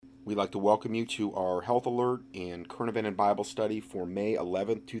We'd like to welcome you to our Health Alert and Current Event and Bible Study for May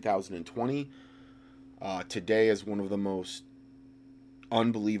 11th, 2020. Today is one of the most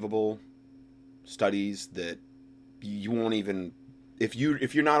unbelievable studies that you won't even, if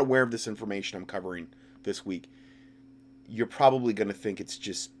you're not aware of this information I'm covering this week, you're probably going to think it's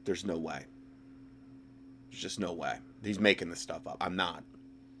just, there's no way. There's just no way. He's making this stuff up. I'm not.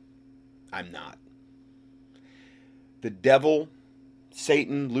 The devil,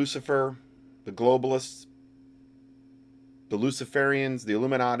 Satan, Lucifer, the globalists, the Luciferians, the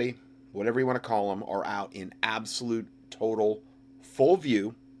Illuminati, whatever you want to call them, are out in absolute, total, full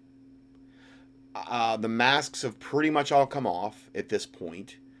view. The masks have pretty much all come off at this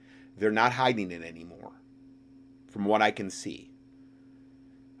point. They're not hiding it anymore, from what I can see.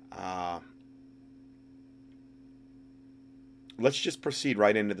 Let's just proceed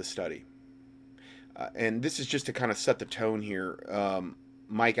right into the study. And this is just to kind of set the tone here.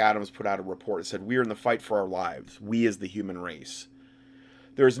 Mike Adams put out a report that said, "We are in the fight for our lives, we as the human race.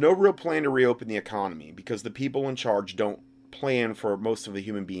 There is no real plan to reopen the economy because the people in charge don't plan for most of the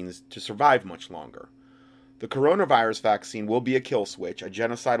human beings to survive much longer. The coronavirus vaccine will be a kill switch, a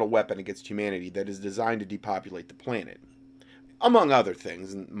genocidal weapon against humanity that is designed to depopulate the planet. Among other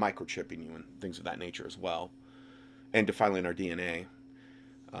things, and microchipping you and things of that nature as well, and defiling our DNA.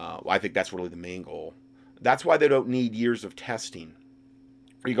 I think that's really the main goal. That's why they don't need years of testing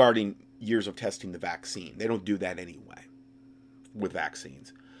regarding years of testing the vaccine. They don't do that anyway with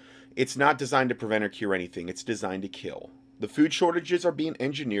vaccines. It's not designed to prevent or cure anything. It's designed to kill. The food shortages are being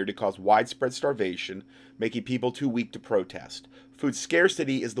engineered to cause widespread starvation, making people too weak to protest. Food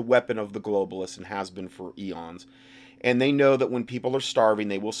scarcity is the weapon of the globalists and has been for eons. And they know that when people are starving,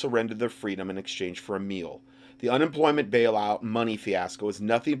 they will surrender their freedom in exchange for a meal. The unemployment bailout money fiasco is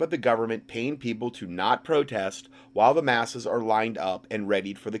nothing but the government paying people to not protest while the masses are lined up and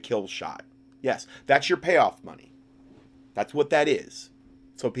readied for the kill shot. Yes, that's your payoff money. That's what that is.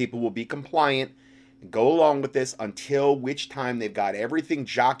 So people will be compliant and go along with this until which time they've got everything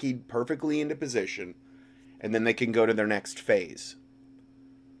jockeyed perfectly into position, and then they can go to their next phase.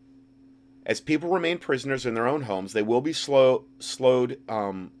 As people remain prisoners in their own homes, they will be slowly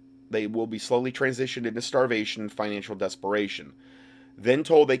transitioned into starvation and financial desperation, then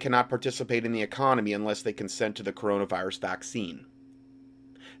told they cannot participate in the economy unless they consent to the coronavirus vaccine.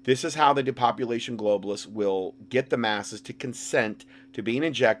 This is how the depopulation globalists will get the masses to consent to being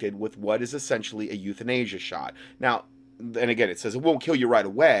injected with what is essentially a euthanasia shot. Now, and again, it says it won't kill you right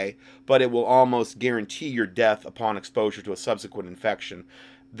away, but it will almost guarantee your death upon exposure to a subsequent infection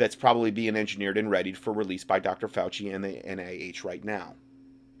that's probably being engineered and readied for release by Dr. Fauci and the NIH right now.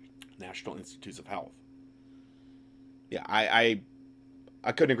 National Institutes of Health. Yeah, I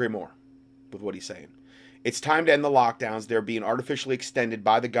couldn't agree more with what he's saying. It's time to end the lockdowns. They're being artificially extended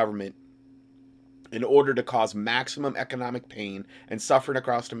by the government in order to cause maximum economic pain and suffering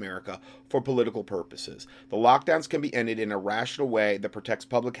across America for political purposes. The lockdowns can be ended in a rational way that protects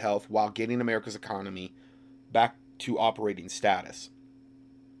public health while getting America's economy back to operating status.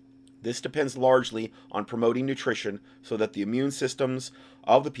 This depends largely on promoting nutrition so that the immune systems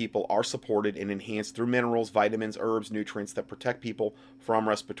of the people are supported and enhanced through minerals, vitamins, herbs, nutrients that protect people from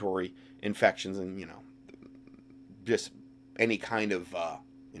respiratory infections and, just any kind of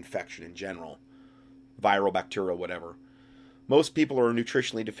infection in general, viral, bacterial, whatever. Most people are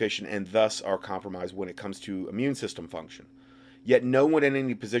nutritionally deficient and thus are compromised when it comes to immune system function. Yet no one in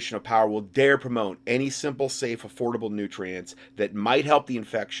any position of power will dare promote any simple, safe, affordable nutrients that might help the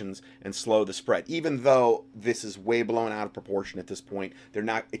infections and slow the spread. Even though this is way blown out of proportion at this point, they're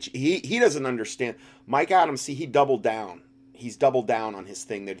not. He doesn't understand. Mike Adams, see, he doubled down. He's doubled down on his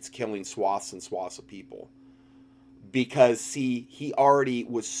thing that it's killing swaths and swaths of people. Because, see, he already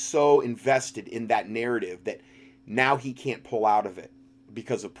was so invested in that narrative that now he can't pull out of it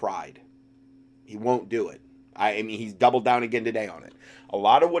because of pride. He won't do it. I mean, he's doubled down again today on it. A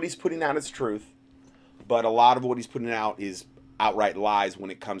lot of what he's putting out is truth, but a lot of what he's putting out is outright lies when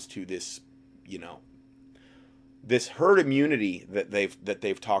it comes to this, this herd immunity that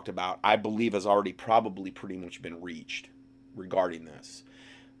they've talked about. I believe has already probably pretty much been reached regarding this.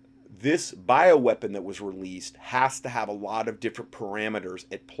 This bioweapon that was released has to have a lot of different parameters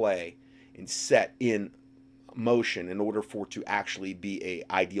at play and set in motion in order for it to actually be an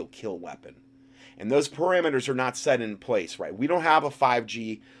ideal kill weapon. And those parameters are not set in place, right? We don't have a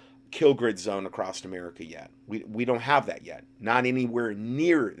 5G kill grid zone across America yet. We don't have that yet. Not anywhere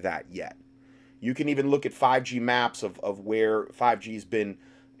near that yet. You can even look at 5G maps of where 5G's been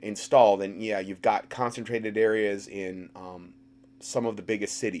installed. And yeah, you've got concentrated areas in some of the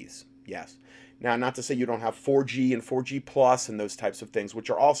biggest cities. Yes. Now, not to say you don't have 4G and 4G plus and those types of things, which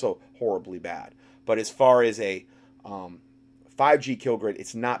are also horribly bad. But as far as a 5G kill grid,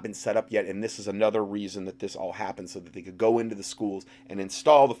 it's not been set up yet, and this is another reason that this all happened, so that they could go into the schools and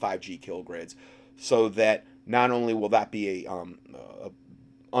install the 5G kill grids, so that not only will that be a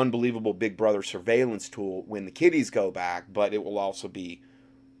unbelievable Big Brother surveillance tool when the kiddies go back, but it will also be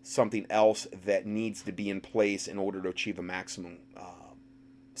something else that needs to be in place in order to achieve a maximum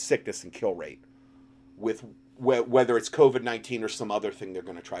sickness and kill rate, with whether it's COVID-19 or some other thing they're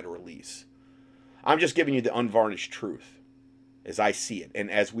going to try to release. I'm just giving you the unvarnished truth as I see it, and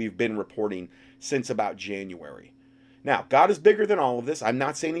as we've been reporting since about January. Now, God is bigger than all of this. I'm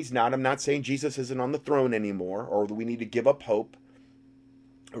not saying he's not. I'm not saying Jesus isn't on the throne anymore, or that we need to give up hope,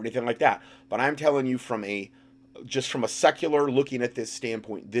 or anything like that. But I'm telling you from a secular looking at this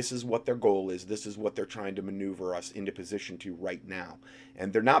standpoint, this is what their goal is. This is what they're trying to maneuver us into position to right now.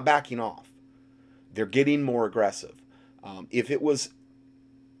 And they're not backing off. They're getting more aggressive. If it was,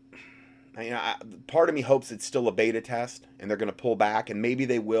 part of me hopes it's still a beta test and they're going to pull back, and maybe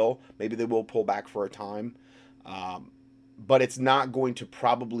they will. Maybe they will pull back for a time. But it's not going to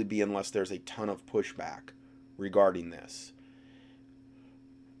probably be unless there's a ton of pushback regarding this.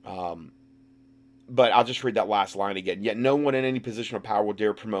 But I'll just read that last line again. Yet no one in any position of power will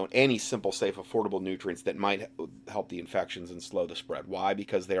dare promote any simple, safe, affordable nutrients that might help the infections and slow the spread. Why?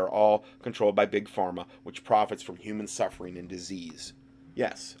 Because they are all controlled by Big Pharma, which profits from human suffering and disease.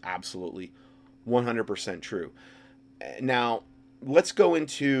 Yes, absolutely. 100% true. Now, let's go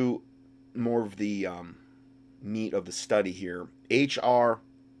into more of the meat of the study here. HR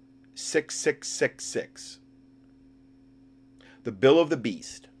 6666. The Bill of the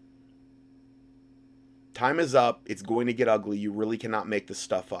Beast. Time is up. It's going to get ugly. You really cannot make this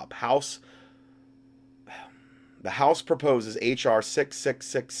stuff up. The House proposes HR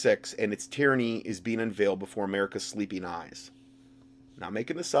 6666, and its tyranny is being unveiled before America's sleeping eyes. Not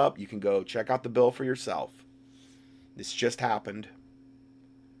making this up. You can go check out the bill for yourself. This just happened.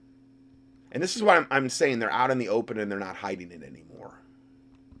 And this is what I'm saying. They're out in the open and they're not hiding it anymore.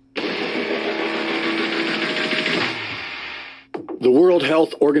 The World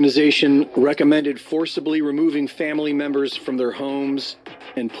Health Organization recommended forcibly removing family members from their homes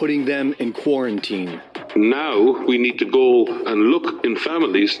and putting them in quarantine. Now we need to go and look in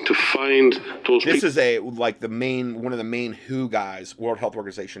families to find those people. This is one of the main WHO guys, World Health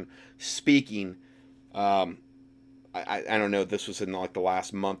Organization, speaking. I don't know if this was in like the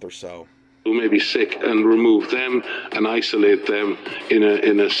last month or so. Who may be sick, and remove them and isolate them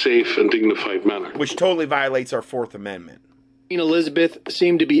in a safe and dignified manner. Which totally violates our Fourth Amendment. Queen Elizabeth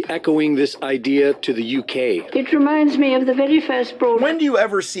seemed to be echoing this idea to the UK. It reminds me of the very first broad... When do you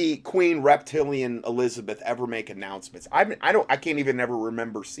ever see Queen Reptilian Elizabeth ever make announcements? I can't even ever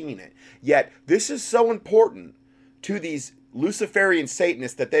remember seeing it. Yet, this is so important to these Luciferian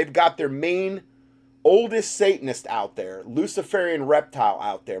Satanists that they've got their main oldest Satanist out there, Luciferian reptile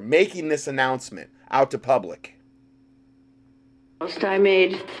out there, making this announcement out to public. I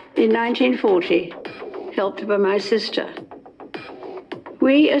made in 1940, helped by my sister.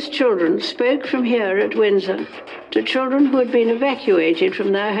 We as children spoke from here at Windsor to children who had been evacuated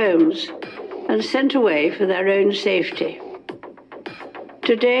from their homes and sent away for their own safety.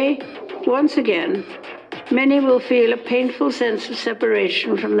 Today, once again, many will feel a painful sense of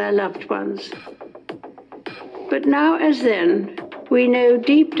separation from their loved ones. But now as then, we know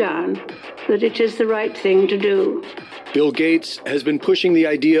deep down that it is the right thing to do. Bill Gates has been pushing the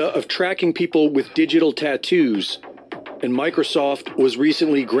idea of tracking people with digital tattoos, and Microsoft was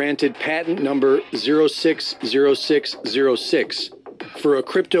recently granted patent number 060606 for a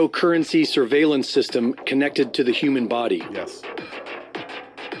cryptocurrency surveillance system connected to the human body. Yes.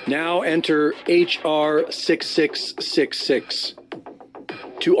 Now enter HR 6666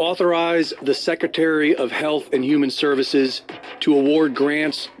 to authorize the Secretary of Health and Human Services to award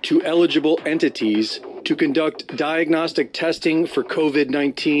grants to eligible entities to conduct diagnostic testing for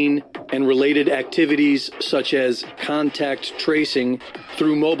COVID-19 and related activities such as contact tracing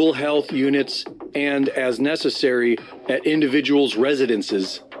through mobile health units and, as necessary, at individuals'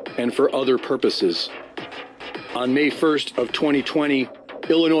 residences and for other purposes. On May 1st of 2020,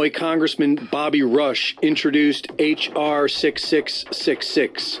 Illinois Congressman Bobby Rush introduced H.R.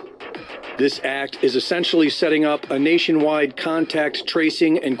 6666. This act is essentially setting up a nationwide contact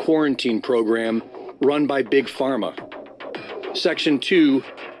tracing and quarantine program run by Big Pharma. Section 2,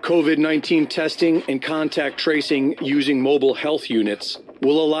 COVID-19 testing and contact tracing using mobile health units,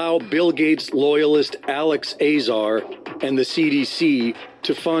 will allow Bill Gates loyalist Alex Azar and the CDC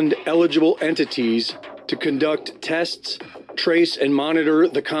to fund eligible entities to conduct tests trace and monitor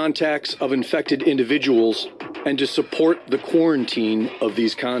the contacts of infected individuals, and to support the quarantine of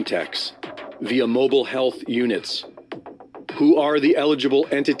these contacts via mobile health units. Who are the eligible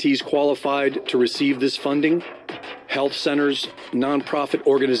entities qualified to receive this funding? Health centers, nonprofit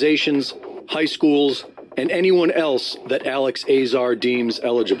organizations, high schools, and anyone else that Alex Azar deems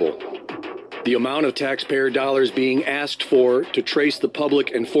eligible. The amount of taxpayer dollars being asked for to trace the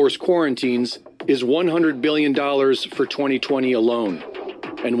public and force quarantines is $100 billion for 2020 alone,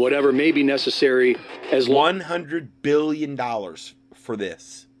 and whatever may be necessary as long... $100 billion for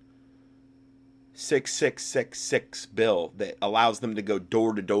this 6666 bill that allows them to go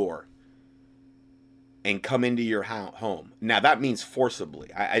door to door and come into your home. Now, that means forcibly.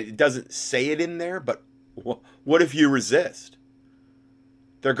 It doesn't say it in there, but what if you resist?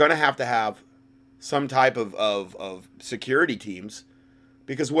 They're going to have some type of security teams,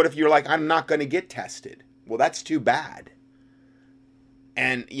 because what if you're like, I'm not going to get tested? Well, that's too bad.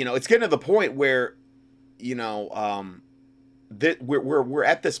 And, you know, it's getting to the point where, you know, that we're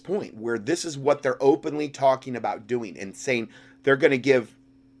at this point where this is what they're openly talking about doing and saying they're going to give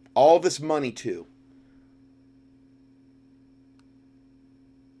all this money to.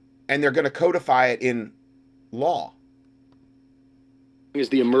 And they're going to codify it in law. As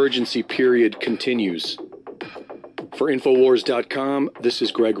the emergency period continues. For Infowars.com, this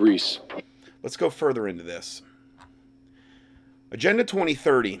is Greg Reese. Let's go further into this. Agenda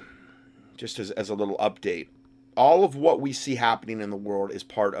 2030, just as a little update, all of what we see happening in the world is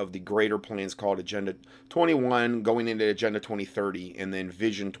part of the greater plans called Agenda 21, going into Agenda 2030, and then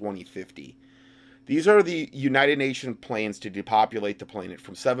Vision 2050. These are the United Nations plans to depopulate the planet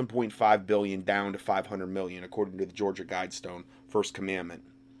from 7.5 billion down to 500 million, according to the Georgia Guidestone, First Commandment.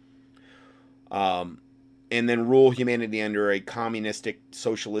 And then rule humanity under a communistic,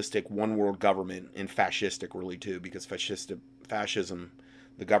 socialistic, one-world government, and fascistic, really, too, because fascism,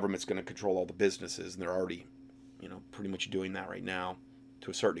 the government's going to control all the businesses, and they're already, you know, pretty much doing that right now, to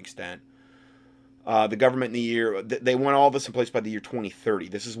a certain extent. The government they want all this in place by the year 2030.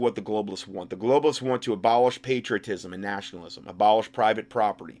 This is what the globalists want. The globalists want to abolish patriotism and nationalism, abolish private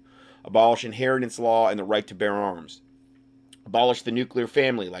property, abolish inheritance law and the right to bear arms, abolish the nuclear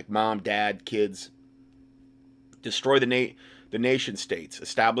family, like mom, dad, kids, destroy the nation states,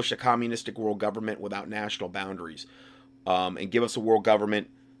 establish a communistic world government without national boundaries, and give us a world government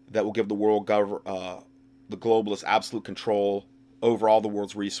that will give the the globalists absolute control over all the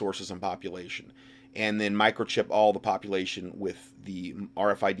world's resources and population, and then microchip all the population with the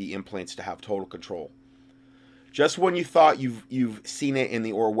RFID implants to have total control. Just when you thought you've seen it in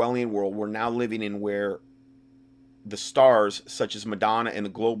the Orwellian world, we're now living in where the stars, such as Madonna and the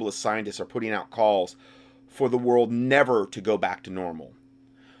globalist scientists, are putting out calls for the world never to go back to normal.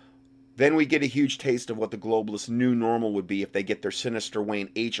 Then we get a huge taste of what the globalists' new normal would be if they get their sinister Wayne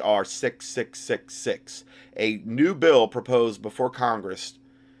H.R. 6666, a new bill proposed before Congress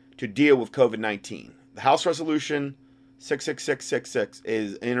to deal with COVID-19. The House Resolution 66666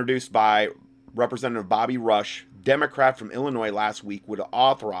 is introduced by Representative Bobby Rush, Democrat from Illinois, last week, would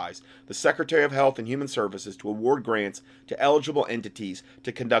authorize the Secretary of Health and Human Services to award grants to eligible entities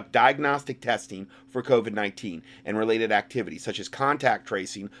to conduct diagnostic testing for COVID-19 and related activities, such as contact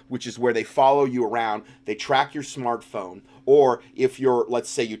tracing, which is where they follow you around, they track your smartphone, or if you're, let's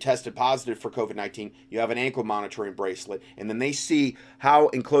say you tested positive for COVID-19, you have an ankle monitoring bracelet, and then they see how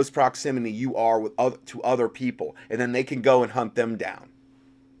in close proximity you are to other people, and then they can go and hunt them down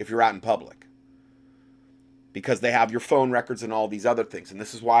if you're out in public, because they have your phone records and all these other things. And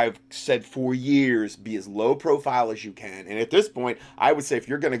this is why I've said for years, be as low profile as you can. And at this point, I would say if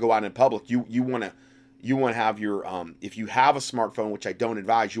you're going to go out in public, you want to have your, if you have a smartphone, which I don't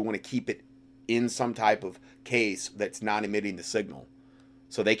advise, you want to keep it in some type of case that's not emitting the signal,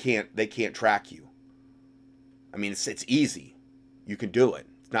 so they can't track you. I mean, it's easy. You can do it.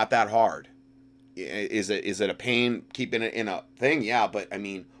 It's not that hard. Is it a pain keeping it in a thing? Yeah, but I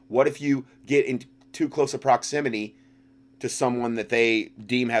mean, what if you get into too close a proximity to someone that they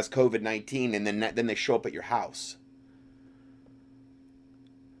deem has COVID-19, and then they show up at your house?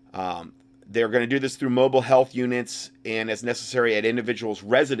 They're going to do this through mobile health units and as necessary at individuals'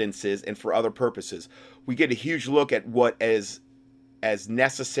 residences and for other purposes. We get a huge look at what as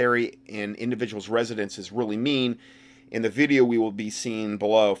necessary in individuals' residences really mean in the video we will be seeing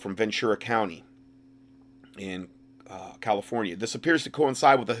below from Ventura County in California. This appears to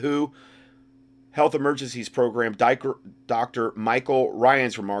coincide with the WHO Health Emergencies Program Dr. Michael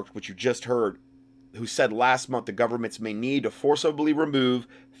Ryan's remarks, which you just heard, who said last month the governments may need to forcibly remove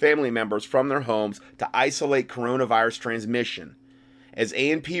family members from their homes to isolate coronavirus transmission. As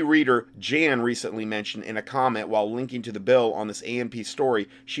A&P reader Jan recently mentioned in a comment while linking to the bill on this A&P story,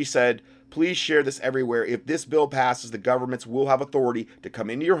 she said, "Please share this everywhere. If this bill passes, the governments will have authority to come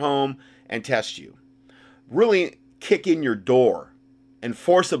into your home and test you. Really kick in your door and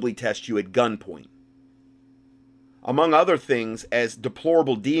forcibly test you at gunpoint." Among other things, as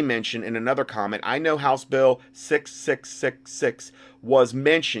Deplorable D mentioned in another comment, I know House Bill 6666 was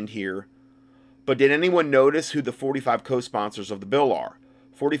mentioned here, but did anyone notice who the 45 co-sponsors of the bill are?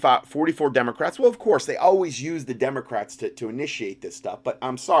 44 Democrats. Well, of course, they always use the Democrats to initiate this stuff, but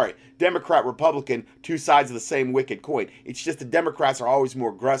I'm sorry, Democrat, Republican, two sides of the same wicked coin. It's just the Democrats are always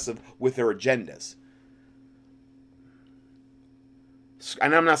more aggressive with their agendas.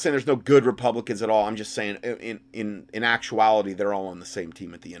 And I'm not saying there's no good Republicans at all. I'm just saying in actuality, they're all on the same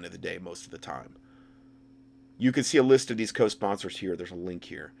team at the end of the day most of the time. You can see a list of these co-sponsors here. There's a link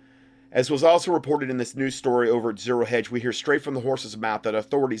here. As was also reported in this news story over at Zero Hedge, we hear straight from the horse's mouth that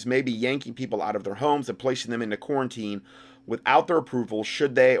authorities may be yanking people out of their homes and placing them into quarantine without their approval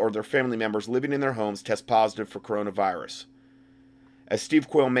should they or their family members living in their homes test positive for coronavirus. As Steve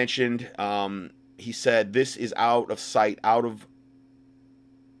Quayle mentioned, he said, "This is out of sight, out of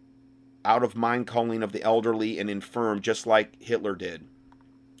mind calling of the elderly and infirm, just like Hitler did."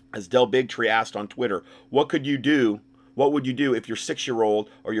 As Del Bigtree asked on Twitter, what would you do if your 6-year-old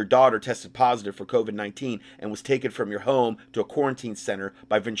or your daughter tested positive for COVID-19 and was taken from your home to a quarantine center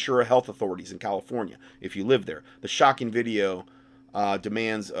by Ventura health authorities in California, if you live there? The shocking video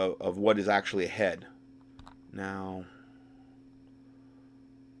demands of what is actually ahead. Now,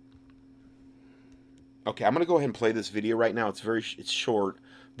 okay, I'm going to go ahead and play this video right now. It's short.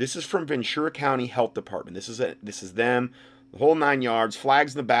 This is from Ventura County Health Department. This is them, the whole 9 yards,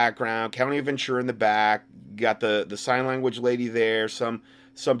 flags in the background, County of Ventura in the back. Got the sign language lady there, some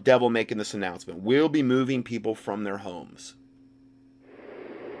devil making this announcement. We'll be moving people from their homes.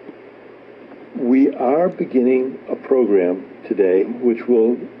 We are beginning a program today which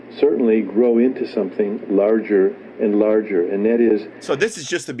will certainly grow into something larger and larger, and that is... So this is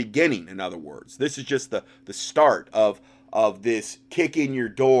just the beginning, in other words. This is just the start of this kick in your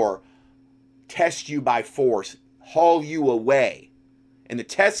door, test you by force, haul you away. And the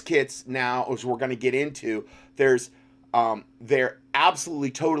test kits now, as we're going to get into, they're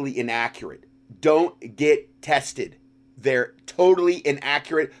absolutely totally inaccurate. Don't get tested. They're totally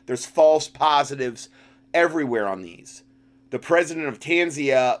inaccurate. There's false positives everywhere on these. The president of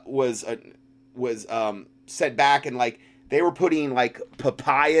Tanzania was set back, and like they were putting like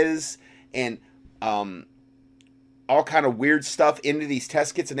papayas and all kind of weird stuff into these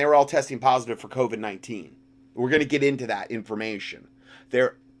test kits, and they were all testing positive for COVID-19. We're going to get into that information.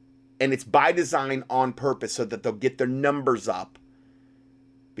 And it's by design on purpose so that they'll get their numbers up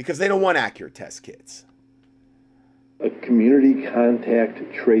because they don't want accurate test kits. A community contact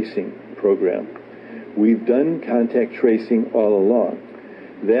tracing program. We've done contact tracing all along.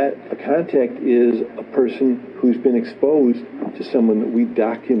 That a contact is a person who's been exposed to someone that we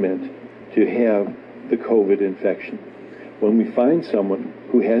document to have the COVID infection. When we find someone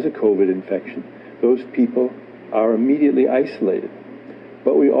who has a COVID infection, those people are immediately isolated.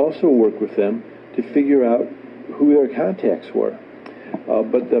 But we also work with them to figure out who their contacts were.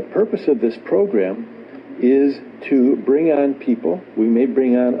 But the purpose of this program is to bring on people. We may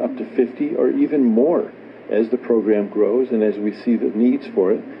bring on up to 50 or even more as the program grows and as we see the needs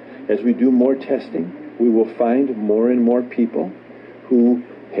for it. As we do more testing, we will find more and more people who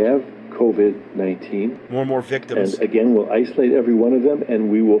have COVID-19. More and more victims. And again, we'll isolate every one of them, and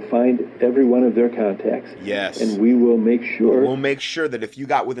we will find every one of their contacts. Yes. And we will make sure... We'll make sure that if you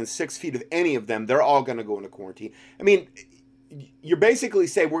got within 6 feet of any of them, they're all going to go into quarantine. I mean, you're basically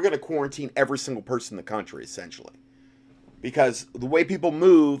saying we're going to quarantine every single person in the country, essentially. Because the way people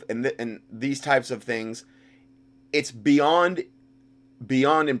move and these types of things, it's beyond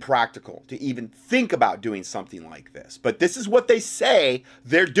impractical to even think about doing something like this. But this is what they say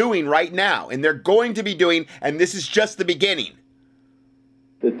they're doing right now, and they're going to be doing, and this is just the beginning.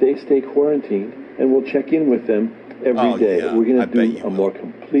 That they stay quarantined, and we'll check in with them every day. Yeah, we're going to do a more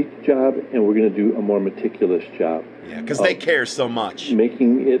complete job, and we're going to do a more meticulous job. Yeah, because they care so much.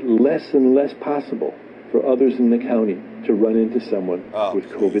 Making it less and less possible for others in the county to run into someone with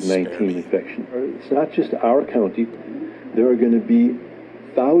COVID-19 infection. It's not just our county. There are going to be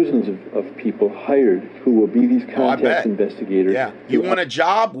thousands of people hired who will be these contact investigators. Yeah. You want a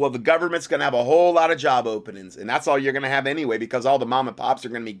job? Well, the government's going to have a whole lot of job openings, and that's all you're going to have anyway because all the mom and pops are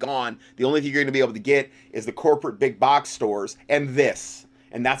going to be gone. The only thing you're going to be able to get is the corporate big box stores and this.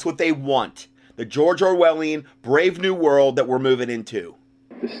 And that's what they want. The George Orwellian Brave New World that we're moving into.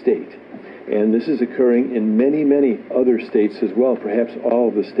 The state. And this is occurring in many, many other states as well, perhaps all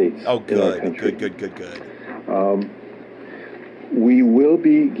of the states in our country. Good. We will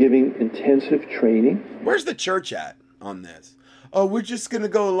be giving intensive training. Where's the church at on this? Oh, we're just going to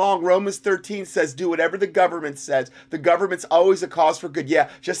go along. Romans 13 says, do whatever the government says. The government's always a cause for good. Yeah,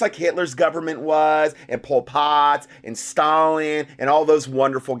 just like Hitler's government was, and Pol Pot, and Stalin, and all those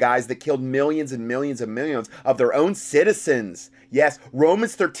wonderful guys that killed millions and millions and millions of their own citizens. Yes,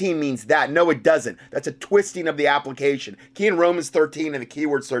 Romans 13 means that. No, it doesn't. That's a twisting of the application. Key in Romans 13 in the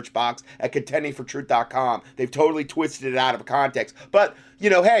keyword search box at contendingfortruth.com. They've totally twisted it out of context. But, you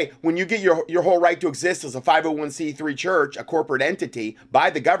know, hey, when you get your whole right to exist as a 501c3 church, a corporate entity by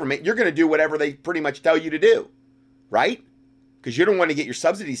the government, you're going to do whatever they pretty much tell you to do, right? Because you don't want to get your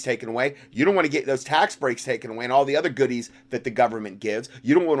subsidies taken away. You don't want to get those tax breaks taken away and all the other goodies that the government gives.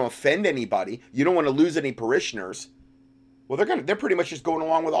 You don't want to offend anybody. You don't want to lose any parishioners. Well, they're pretty much just going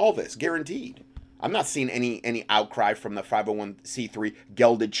along with all this, guaranteed. I'm not seeing any outcry from the 501c3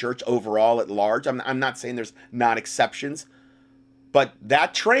 gelded church overall at large. I'm not saying there's not exceptions, but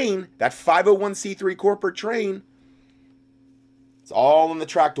that train, that 501c3 corporate train, it's all on the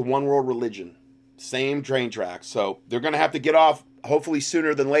track to one world religion. Same train track. So they're going to have to get off, hopefully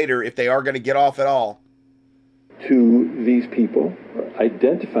sooner than later, if they are going to get off at all. To these people,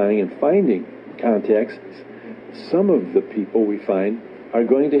 identifying and finding contacts. Some of the people we find are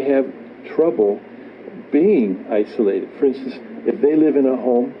going to have trouble being isolated. For instance, if they live in a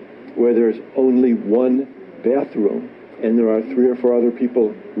home where there's only one bathroom and there are 3 or 4 other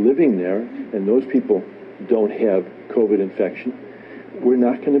people living there, and those people don't have COVID infection, we're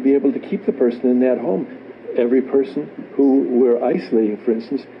not going to be able to keep the person in that home. Every person who we're isolating, for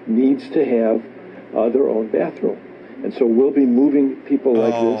instance, needs to have their own bathroom. And so we'll be moving people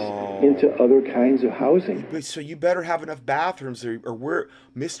like this into other kinds of housing. So you better have enough bathrooms, or we're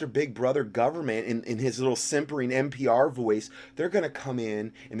Mr. Big Brother government in his little simpering NPR voice. They're going to come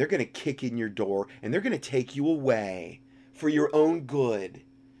in and they're going to kick in your door and they're going to take you away for your own good.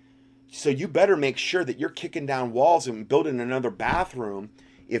 So you better make sure that you're kicking down walls and building another bathroom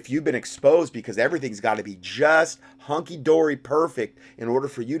if you've been exposed, because everything's got to be just hunky-dory perfect in order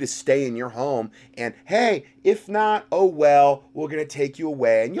for you to stay in your home. And hey, if not, oh well, we're going to take you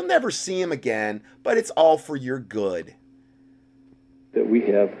away and you'll never see him again, but it's all for your good. That we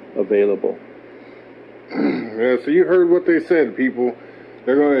have available. Yeah, so you heard what they said, people.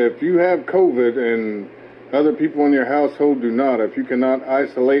 They're going to, if you have COVID and other people in your household do not, if you cannot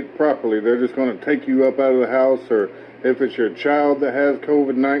isolate properly, they're just going to take you up out of the house. Or if it's your child that has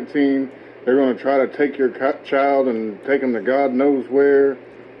COVID-19, they're going to try to take your child and take them to God knows where,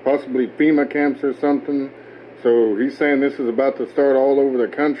 possibly FEMA camps or something. So he's saying this is about to start all over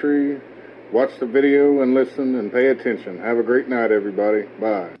the country. Watch the video and listen and pay attention. Have a great night, everybody.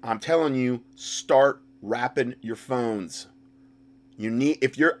 Bye. I'm telling you, start wrapping your phones.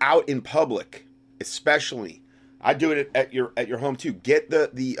 If you're out in public, especially, I do it at your home too. Get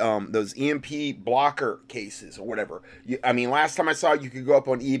those EMP blocker cases or whatever. Last time I saw it, you could go up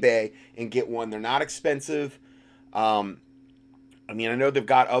on eBay and get one. They're not expensive. I know they've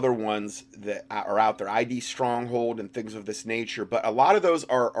got other ones that are out there, ID Stronghold and things of this nature, but a lot of those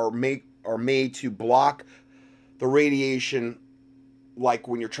are made to block the radiation, like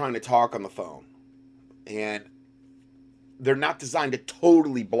when you're trying to talk on the phone, and they're not designed to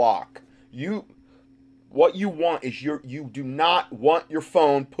totally block you. What you want is you do not want your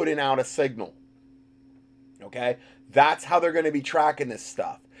phone putting out a signal. Okay? That's how they're going to be tracking this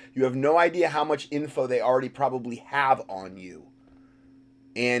stuff. You have no idea how much info they already probably have on you.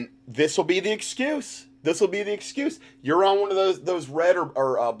 And this will be the excuse. This will be the excuse. You're on one of those red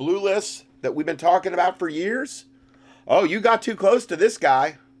or blue lists that we've been talking about for years. Oh, you got too close to this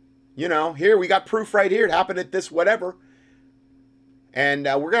guy. Here, we got proof right here. It happened at this whatever. And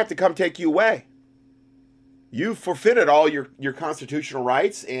we're going to have to come take you away. You forfeited all your constitutional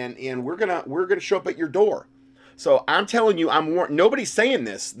rights, and we're gonna show up at your door. So I'm telling you, nobody's saying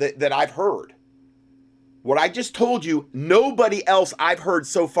this that I've heard. What I just told you, nobody else I've heard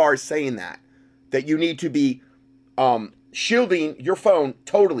so far is saying that you need to be shielding your phone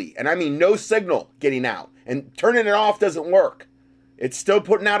totally, and I mean no signal getting out, and turning it off doesn't work. It's still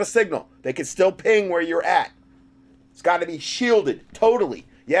putting out a signal. They can still ping where you're at. It's got to be shielded totally.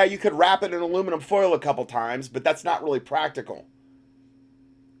 Yeah, you could wrap it in aluminum foil a couple times, but that's not really practical.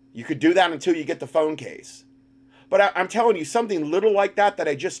 You could do that until you get the phone case. But I'm telling you, something little like that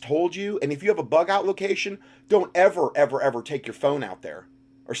I just told you, and if you have a bug out location, don't ever, ever, ever take your phone out there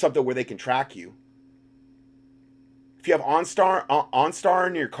or something where they can track you. If you have OnStar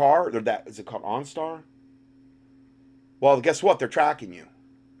in your car, is it called OnStar? Well, guess what? They're tracking you.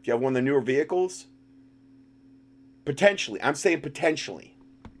 If you have one of the newer vehicles, potentially. I'm saying potentially.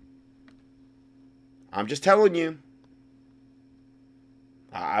 I'm just telling you.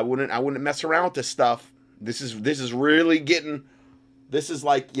 I wouldn't mess around with this stuff. This is really getting. This is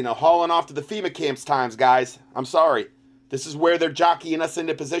like, hauling off to the FEMA camps times, guys. I'm sorry. This is where they're jockeying us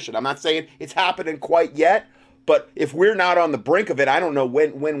into position. I'm not saying it's happening quite yet, but if we're not on the brink of it, I don't know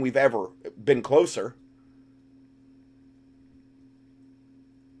when we've ever been closer.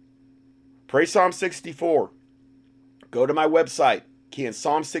 Pray Psalm 64. Go to my website, key in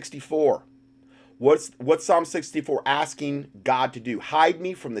Psalm 64. What's Psalm 64 asking God to do? Hide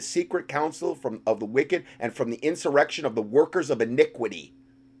me from the secret counsel of the wicked and from the insurrection of the workers of iniquity.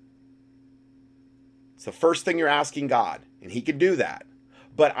 It's the first thing you're asking God, and he can do that.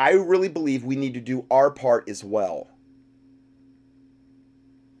 But I really believe we need to do our part as well.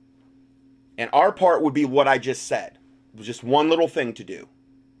 And our part would be what I just said. Just one little thing to do.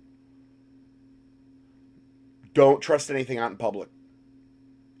 Don't trust anything out in public.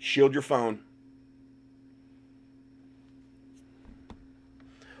 Shield your phone.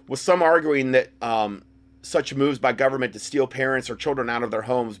 With some arguing that such moves by government to steal parents or children out of their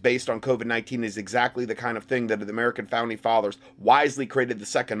homes based on COVID-19 is exactly the kind of thing that the American founding fathers wisely created the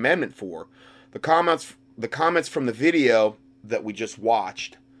Second Amendment for. The comments from the video that we just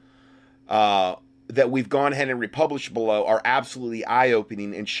watched, that we've gone ahead and republished below, are absolutely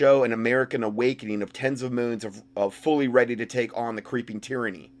eye-opening and show an American awakening of tens of millions of fully ready to take on the creeping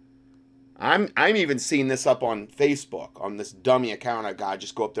tyranny. I'm even seeing this up on Facebook, on this dummy account I got.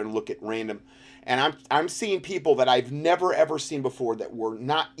 Just go up there and look at random, and I'm seeing people that I've never ever seen before that were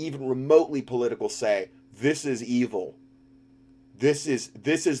not even remotely political say, this is evil. This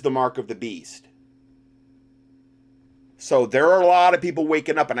is the mark of the beast. So there are a lot of people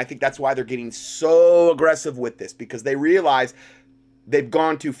waking up, and I think that's why they're getting so aggressive with this, because they realize they've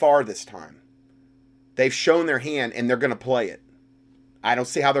gone too far this time. They've shown their hand, and they're going to play it. I don't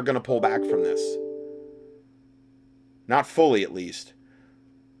see how they're going to pull back from this. Not fully, at least.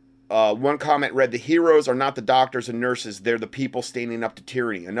 One comment read, the heroes are not the doctors and nurses, they're the people standing up to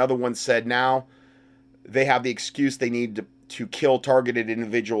tyranny. Another one said, now they have the excuse they need to kill targeted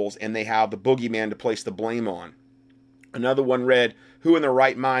individuals, and they have the boogeyman to place the blame on. Another one read, who in their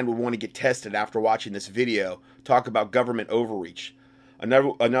right mind would want to get tested after watching this video? Talk about government overreach.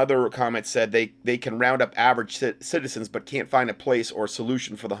 Another comment said they can round up average citizens but can't find a place or a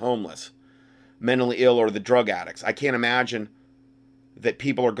solution for the homeless, mentally ill, or the drug addicts. I can't imagine that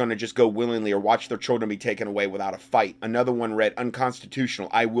people are going to just go willingly or watch their children be taken away without a fight. Another one read, unconstitutional.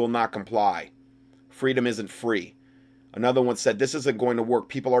 I will not comply. Freedom isn't free. Another one said, this isn't going to work.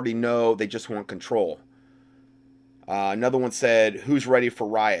 People already know, they just want control. Another one said, who's ready for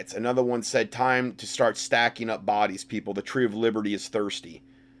riots? Another one said, time to start stacking up bodies, people. The tree of liberty is thirsty.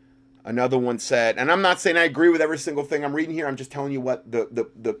 Another one said, and I'm not saying I agree with every single thing I'm reading here. I'm just telling you what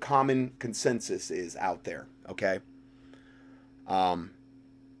the common consensus is out there, okay? And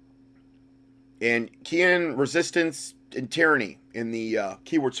key in resistance and tyranny in the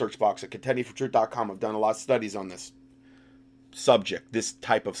keyword search box at contendingfortruth.com. I've done a lot of studies on this subject, this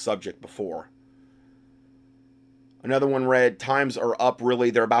type of subject before. Another one read, times are up,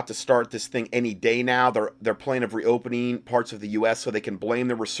 really. They're about to start this thing any day now. Their plan of reopening parts of the U.S. so they can blame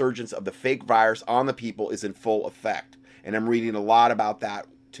the resurgence of the fake virus on the people is in full effect. And I'm reading a lot about that,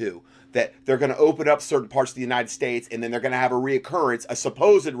 too. That they're going to open up certain parts of the United States, and then they're going to have a reoccurrence, a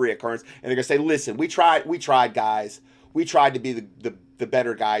supposed reoccurrence, and they're going to say, listen, we tried, guys. We tried to be the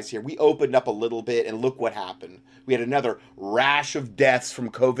better guys here. We opened up a little bit, and look what happened. We had another rash of deaths from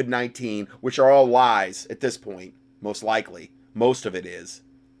COVID-19, which are all lies at this point. Most likely. Most of it is.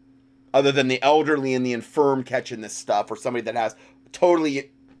 Other than the elderly and the infirm catching this stuff, or somebody that has totally,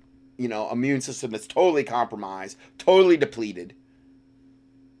 immune system that's totally compromised, totally depleted.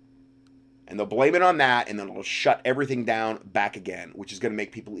 And they'll blame it on that, and then it'll shut everything down back again, which is going to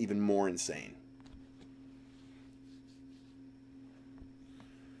make people even more insane.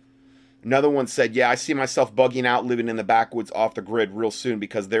 Another one said, yeah, I see myself bugging out living in the backwoods off the grid real soon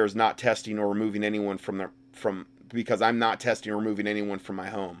because there's not testing or removing anyone because I'm not testing or removing anyone from my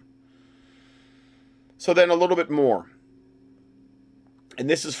home. So then a little bit more. And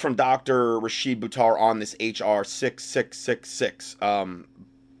this is from Dr. Rashid Buttar on this HR 6666. I'm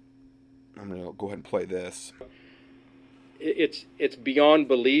going to go ahead and play this. It's beyond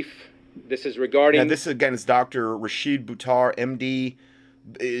belief. This is regarding... Now this again is Dr. Rashid Buttar, MD.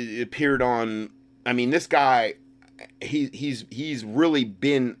 It appeared on... I mean, this guy, he's really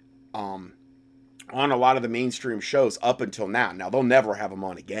been... on a lot of the mainstream shows up until now. Now, they'll never have him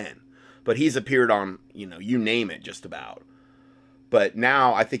on again. But he's appeared on, you name it, just about. But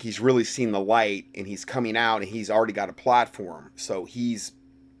now I think he's really seen the light, and he's coming out, and he's already got a platform. So he's,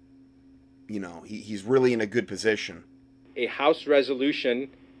 he's really in a good position. A House resolution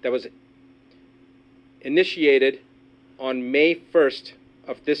that was initiated on May 1st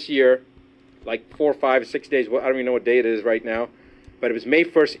of this year, like 4, 5, 6 days. Well, I don't even know what day it is right now, but it was May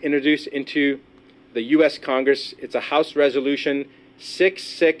 1st, introduced into the U.S. Congress. It's a House Resolution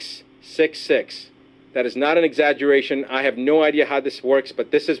 6666. That is not an exaggeration. I have no idea how this works,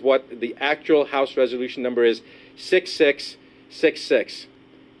 but this is what the actual House Resolution number is, 6666.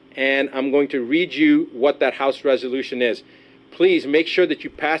 And I'm going to read you what that House Resolution is. Please make sure that you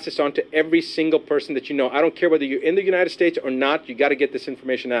pass this on to every single person that you know. I don't care whether you're in the United States or not, you got to get this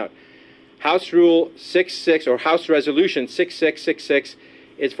information out. House Rule 66, or House Resolution 6666,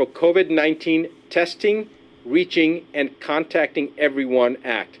 is for COVID-19 Testing, Reaching, and Contacting Everyone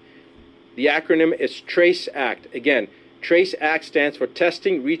Act. The acronym is TRACE Act. Again, TRACE Act stands for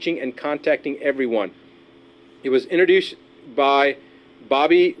Testing, Reaching, and Contacting Everyone. It was introduced by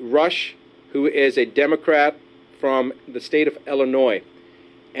Bobby Rush, who is a Democrat from the state of Illinois.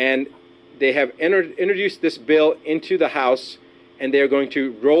 And they have introduced this bill into the House, and they're going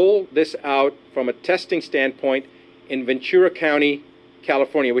to roll this out from a testing standpoint in Ventura County,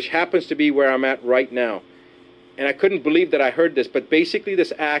 California, which happens to be where I'm at right now. And I couldn't believe that I heard this, but basically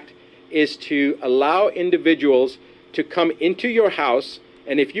this act is to allow individuals to come into your house,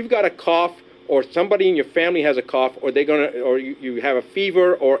 and if you've got a cough, or somebody in your family has a cough, or you have a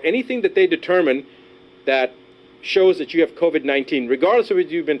fever, or anything that they determine that shows that you have COVID-19, regardless of if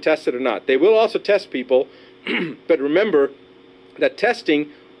you've been tested or not. They will also test people, but remember that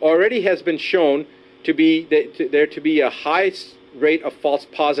testing already has been shown to be there to be a high rate of false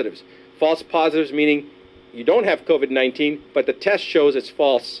positives. False positives meaning you don't have COVID-19, but the test shows it's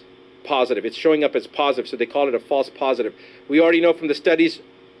false positive. It's showing up as positive, so they call it a false positive. We already know from the studies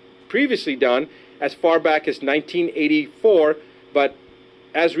previously done as far back as 1984, but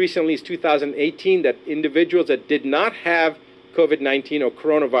as recently as 2018, that individuals that did not have COVID-19 or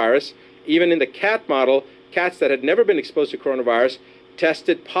coronavirus, even in the cat model, cats that had never been exposed to coronavirus,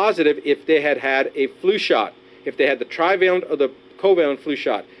 tested positive if they had had a flu shot, if they had the trivalent or the covalent flu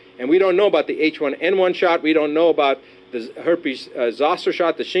shot. And we don't know about the H1N1 shot. We don't know about the herpes zoster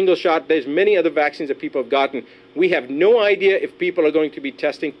shot, the shingles shot. There's many other vaccines that people have gotten. We have no idea if people are going to be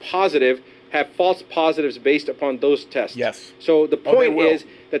testing positive, have false positives based upon those tests. Yes. So the point is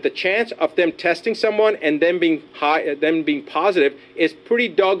that the chance of them testing someone and them being positive is pretty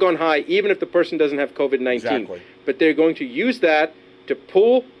doggone high, even if the person doesn't have COVID-19. Exactly. But they're going to use that to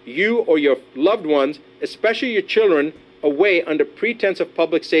pull you or your loved ones, especially your children, away under pretense of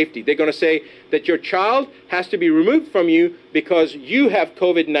public safety. They're going to say that your child has to be removed from you because you have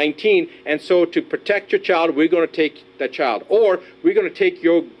COVID-19, and so to protect your child, we're going to take that child. Or we're going to take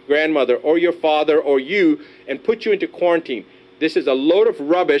your grandmother or your father or you and put you into quarantine. This is a load of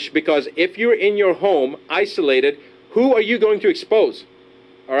rubbish, because if you're in your home, isolated, who are you going to expose?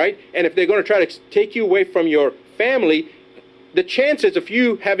 All right? And if they're going to try to take you away from your family, the chances of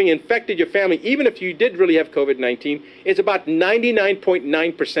you having infected your family, even if you did really have COVID-19, is about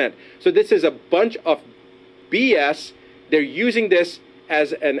 99.9%. So this is a bunch of BS. They're using this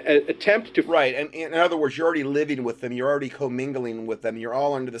as an attempt to... Right, and in other words, you're already living with them, you're already commingling with them, you're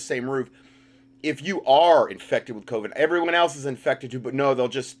all under the same roof. If you are infected with COVID, everyone else is infected too, but no,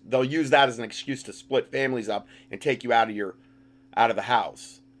 they'll use that as an excuse to split families up and take you out of the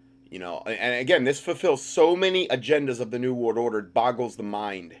house. You know, and again, this fulfills so many agendas of the New World Order, it boggles the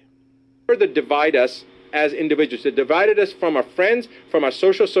mind. Further divide us as individuals. They divided us from our friends, from our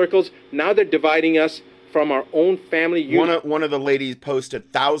social circles. Now they're dividing us from our own family unit. One of the ladies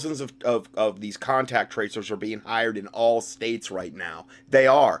posted thousands of these contact tracers are being hired in all states right now.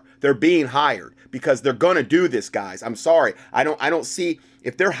 They're being hired because they're going to do this, guys. I'm sorry. I don't see,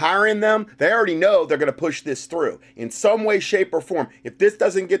 if they're hiring them, they already know they're going to push this through in some way, shape, or form. If this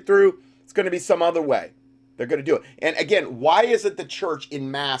doesn't get through, it's going to be some other way. They're going to do it. And again, why is it the church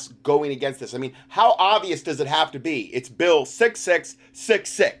in mass going against this? I mean, how obvious does it have to be? It's Bill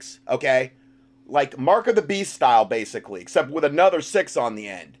 6666, okay? Like Mark of the Beast style, basically, except with another 6 on the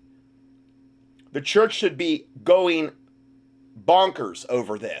end. The church should be going bonkers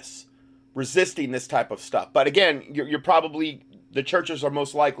over this, resisting this type of stuff. But again, you're probably, the churches are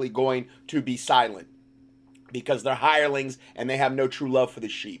most likely going to be silent because they're hirelings and they have no true love for the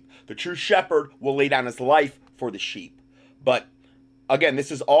sheep. The true shepherd will lay down his life for the sheep. But again, this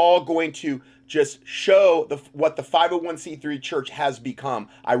is all going to just show what the 501c3 church has become.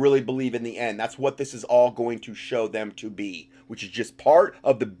 I really believe in the end. That's what this is all going to show them to be, which is just part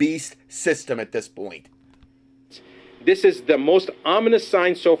of the beast system at this point. This is the most ominous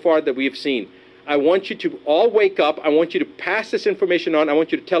sign so far that we've seen. I want you to all wake up. I want you to pass this information on. I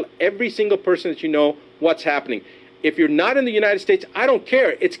want you to tell every single person that you know what's happening. If you're not in the United States, I don't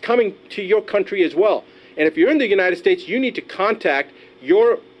care. It's coming to your country as well. And if you're in the United States, you need to contact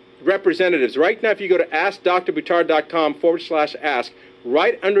your representatives. Right now, if you go to askdrbuttar.com/ask,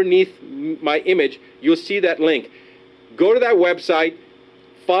 right underneath my image, you'll see that link. Go to that website,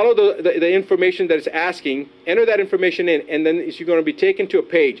 follow the information that it's asking, enter that information in, and then you're going to be taken to a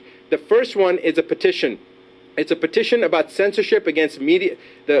page. The first one is a petition. It's a petition about censorship against media.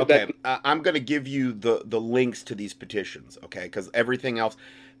 I'm going to give you the links to these petitions, okay? Because everything else,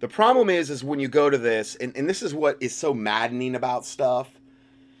 the problem is when you go to this, and this is what is so maddening about stuff,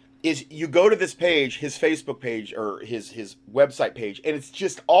 is you go to this page, his Facebook page or his website page, and it's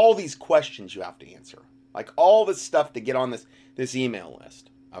just all these questions you have to answer, like all this stuff to get on this email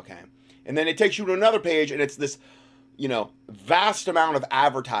list, okay? And then it takes you to another page, and it's this, you know, vast amount of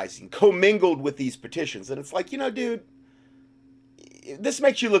advertising commingled with these petitions. And it's like, you know, dude, this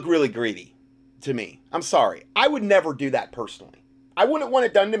makes you look really greedy to me. I'm sorry. I would never do that personally. I wouldn't want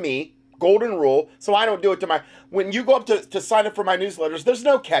it done to me. Golden rule. So I don't do it to my, when you go up to sign up for my newsletters, there's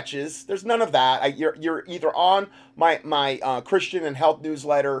no catches. There's none of that. You're either on my Christian and health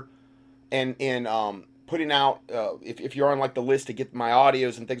newsletter and putting out, if you're on like the list to get my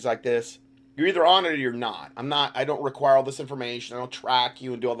audios and things like this, you're either on it or you're not. I don't require all this information. I don't track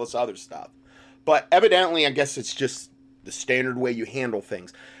you and do all this other stuff. But evidently, I guess it's just the standard way you handle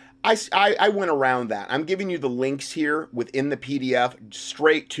things. I went around that. I'm giving you the links here within the PDF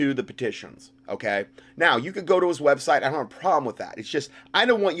straight to the petitions, okay? Now, you could go to his website. I don't have a problem with that. It's just, I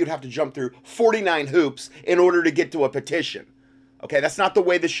don't want you to have to jump through 49 hoops in order to get to a petition, okay? That's not the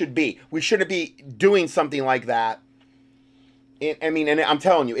way this should be. We shouldn't be doing something like that. I mean, and I'm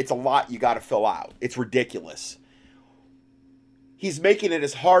telling you, it's a lot you got to fill out. It's ridiculous. He's making it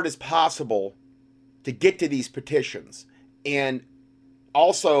as hard as possible to get to these petitions. And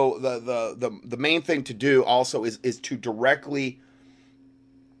also, the main thing to do also is to directly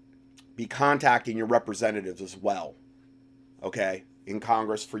be contacting your representatives as well, okay, in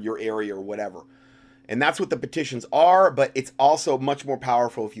Congress for your area or whatever. And that's what the petitions are, but it's also much more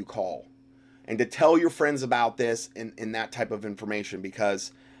powerful if you call. And to tell your friends about this and that type of information,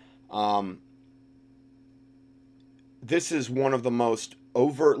 because this is one of the most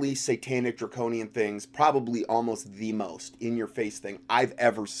overtly satanic, draconian things, probably almost the most in-your-face thing I've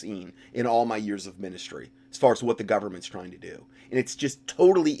ever seen in all my years of ministry, as far as what the government's trying to do. And it's just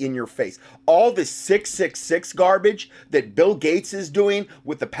totally in your face. All this 666 garbage that Bill Gates is doing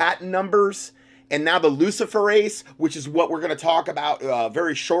with the patent numbers, and now the luciferase, which is what we're going to talk about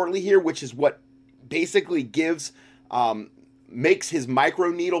very shortly here, which is what basically gives, makes his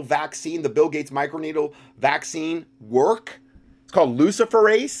microneedle vaccine, the Bill Gates microneedle vaccine, work. It's called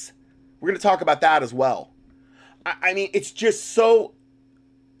luciferase. We're going to talk about that as well. I mean, it's just so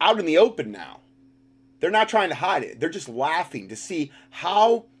out in the open now. They're not trying to hide it. They're just laughing to see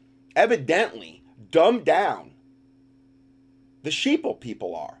how evidently dumbed down the sheeple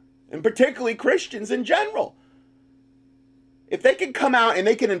people are. And particularly Christians in general. If they can come out and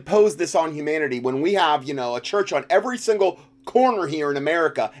they can impose this on humanity when we have, you know, a church on every single corner here in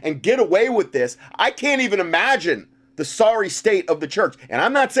America and get away with this, I can't even imagine the sorry state of the church. And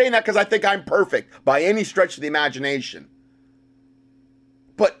I'm not saying that because I think I'm perfect by any stretch of the imagination.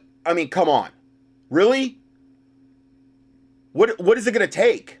 But, I mean, come on. Really? What is it going to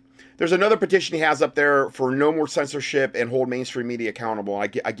take? There's another petition he has up there for no more censorship and hold mainstream media accountable. I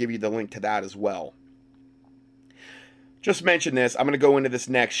give you the link to that as well. Just mention this. I'm going to go into this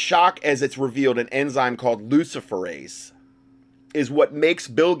next. Shock as it's revealed an enzyme called luciferase is what makes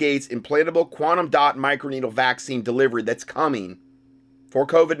Bill Gates' implantable quantum dot microneedle vaccine delivery that's coming for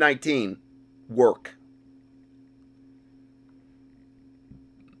COVID-19 work.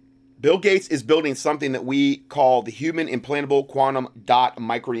 Bill Gates is building something that we call the Human Implantable Quantum Dot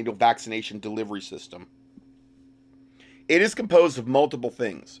Microneedle Vaccination Delivery System. It is composed of multiple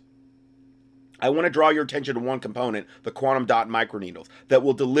things. I want to draw your attention to one component, the quantum dot microneedles, that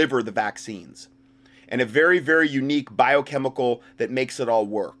will deliver the vaccines. And a very, very unique biochemical that makes it all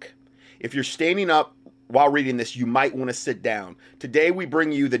work. If you're standing up while reading this, you might want to sit down. Today we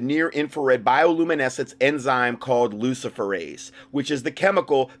bring you the near-infrared bioluminescence enzyme called luciferase, which is the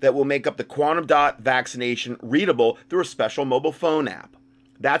chemical that will make up the quantum dot vaccination readable through a special mobile phone app.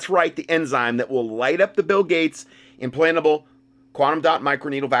 That's right, the enzyme that will light up the Bill Gates implantable quantum dot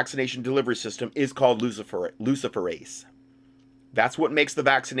microneedle vaccination delivery system is called luciferase. That's what makes the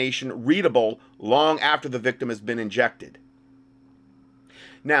vaccination readable long after the victim has been injected.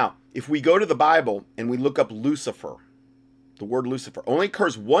 Now, if we go to the Bible and we look up Lucifer, The word Lucifer only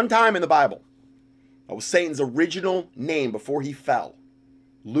occurs one time in the Bible. That was Satan's original name before he fell.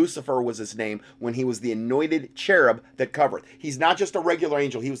 Lucifer was his name when he was the anointed cherub that covereth. He's not just a regular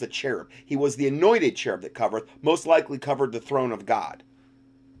angel, he was a cherub. He was the anointed cherub that covereth, most likely covered the throne of God.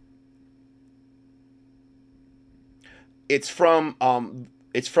 It's from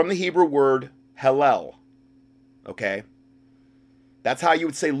the Hebrew word Hallel. Okay? That's how you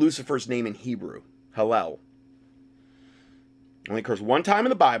would say Lucifer's name in Hebrew. Hallel. Only occurs one time in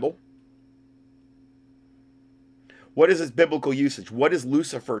the Bible. What is its biblical usage? What does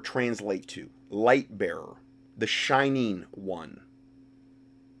Lucifer translate to? Light bearer, the shining one,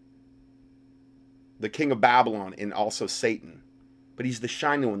 the king of Babylon, and also Satan. But he's the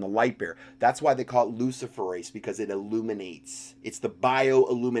shining one, the light bearer. That's why they call it luciferase, because it illuminates. It's the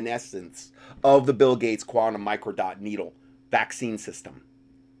bioluminescence of the Bill Gates quantum microdot needle vaccine system.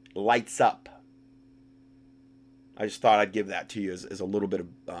 Lights up. I just thought I'd give that to you as a little bit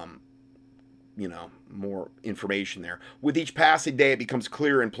of more information there. With each passing day, it becomes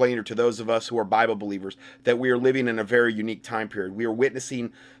clearer and plainer to those of us who are Bible believers that we are living in a very unique time period. We are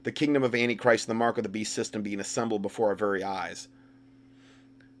witnessing the kingdom of Antichrist and the mark of the beast system being assembled before our very eyes.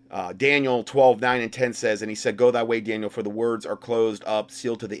 Daniel 12:9-10 says, and he said, "Go thy way, Daniel, for the words are closed up,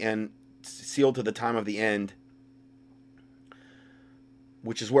 sealed to the end, sealed to the time of the end,"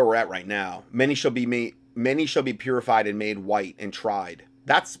 which is where we're at right now. Many shall be purified and made white and tried.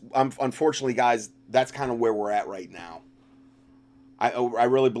 That's, unfortunately, guys, that's kind of where we're at right now. I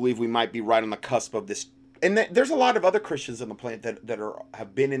really believe we might be right on the cusp of this. And there's a lot of other Christians on the planet that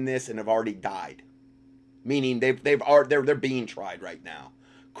have been in this and have already died. Meaning they're being tried right now.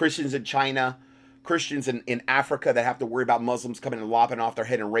 Christians in China, Christians in Africa that have to worry about Muslims coming and lopping off their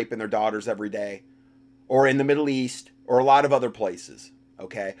head and raping their daughters every day. Or in the Middle East, or a lot of other places.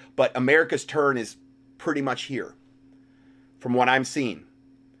 Okay? But America's turn is pretty much here, from what I'm seeing.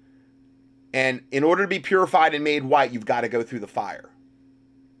 And in order to be purified and made white, you've got to go through the fire.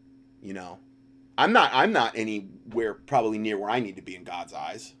 You know, I'm not anywhere probably near where I need to be in God's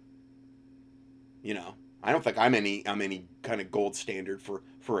eyes. You know, I don't think I'm any kind of gold standard for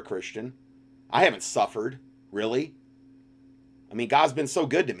a Christian. I haven't suffered, really. I mean, God's been so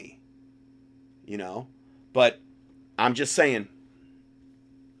good to me. You know, but I'm just saying.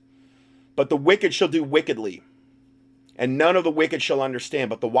 But the wicked shall do wickedly. And none of the wicked shall understand,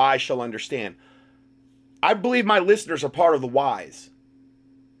 but the wise shall understand. I believe my listeners are part of the wise.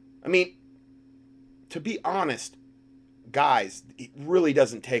 I mean, to be honest, guys, it really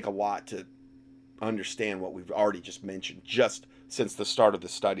doesn't take a lot to understand what we've already just mentioned, just since the start of the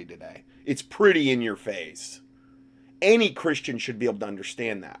study today. It's pretty in your face. Any Christian should be able to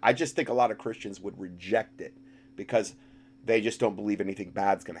understand that. I just think a lot of Christians would reject it because they just don't believe anything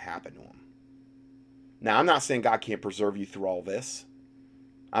bad's going to happen to them. Now, I'm not saying God can't preserve you through all this.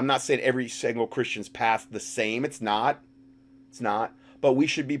 I'm not saying every single Christian's path the same. It's not. It's not. But we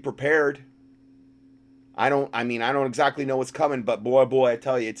should be prepared. I don't exactly know what's coming, but boy, I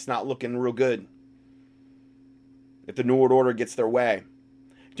tell you, it's not looking real good if the New World Order gets their way.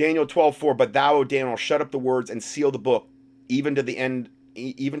 Daniel 12:4, but thou, O Daniel, shut up the words and seal the book, even to the end,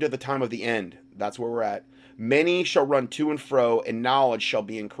 even to the time of the end. That's where we're at. Many shall run to and fro, and knowledge shall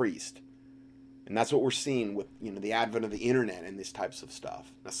be increased. And that's what we're seeing with, the advent of the internet and these types of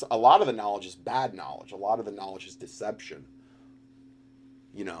stuff. Now, a lot of the knowledge is bad knowledge. A lot of the knowledge is deception.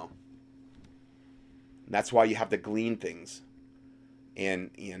 And that's why you have to glean things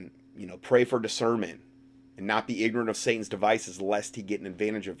and pray for discernment and not be ignorant of Satan's devices lest he get an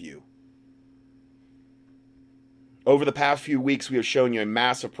advantage of you. Over the past few weeks, we have shown you a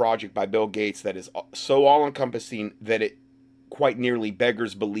massive project by Bill Gates that is so all-encompassing that it quite nearly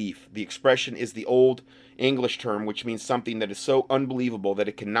beggars belief. The expression is the old English term, which means something that is so unbelievable that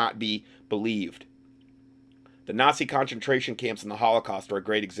it cannot be believed. The Nazi concentration camps and the Holocaust are a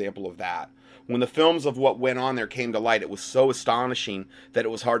great example of that. When the films of what went on there came to light, it was so astonishing that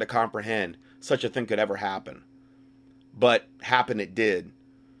it was hard to comprehend such a thing could ever happen. But happen it did.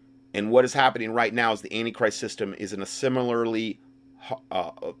 And what is happening right now is the Antichrist system is in a similarly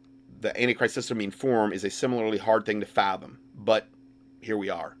the Antichrist system in form is a similarly hard thing to fathom. But here we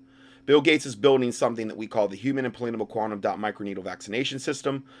are. Bill Gates is building something that we call the Human Implantable Quantum Dot Microneedle Vaccination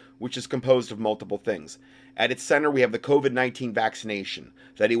System, which is composed of multiple things. At its center, we have the COVID-19 vaccination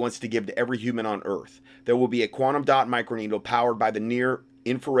that he wants to give to every human on Earth. There will be a quantum dot microneedle powered by the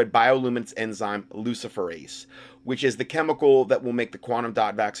near-infrared bioluminescence enzyme luciferase, which is the chemical that will make the quantum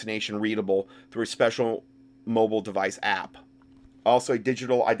dot vaccination readable through a special mobile device app. Also a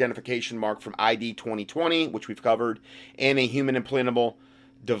digital identification mark from ID 2020, which we've covered, and a human implantable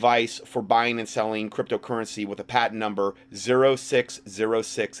device for buying and selling cryptocurrency with a patent number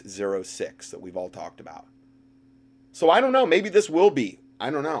 060606 that we've all talked about. So I don't know. Maybe this will be.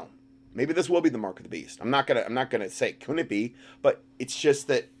 I don't know. Maybe this will be the mark of the beast. I'm not gonna say couldn't it be, but it's just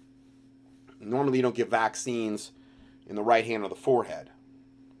that normally you don't get vaccines in the right hand or the forehead.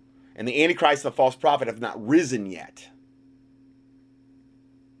 And the Antichrist and the false prophet have not risen yet.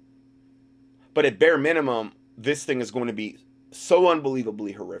 But at bare minimum, this thing is going to be so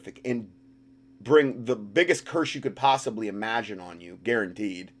unbelievably horrific and bring the biggest curse you could possibly imagine on you,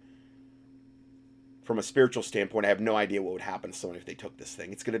 guaranteed. From a spiritual standpoint, I have no idea what would happen to someone if they took this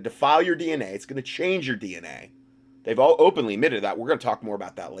thing. It's going to defile your DNA. It's going to change your DNA. They've all openly admitted that. We're going to talk more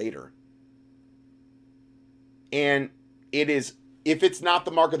about that later. And it is, if it's not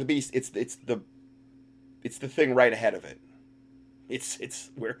the mark of the beast, it's the thing right ahead of it.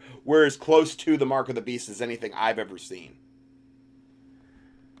 We're as close to the mark of the beast as anything I've ever seen.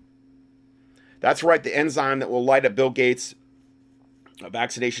 That's right, the enzyme that will light up Bill Gates'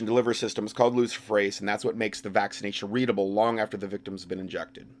 vaccination delivery system is called luciferase, and that's what makes the vaccination readable long after the victim's been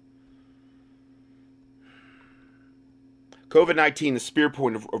injected. COVID-19, the spear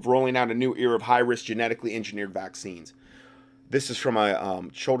point of rolling out a new era of high-risk genetically engineered vaccines. This is from a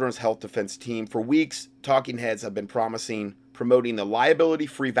Children's Health Defense team. For weeks, talking heads have been promoting the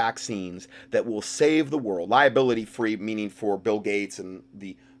liability-free vaccines that will save the world. Liability-free meaning for Bill Gates and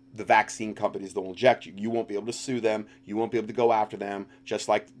the vaccine companies that will inject you. You won't be able to sue them. You won't be able to go after them, just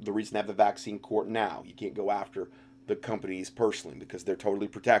like the reason they have the vaccine court now. You can't go after the companies personally because they're totally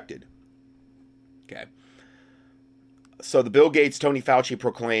protected. Okay. So the Bill Gates, Tony Fauci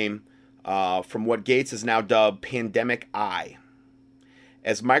proclaim from what Gates has now dubbed Pandemic I.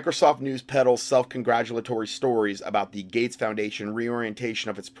 As Microsoft News peddles self-congratulatory stories about the Gates Foundation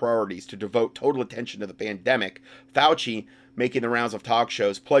reorientation of its priorities to devote total attention to the pandemic, Fauci, making the rounds of talk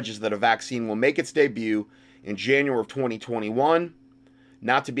shows, pledges that a vaccine will make its debut in January of 2021.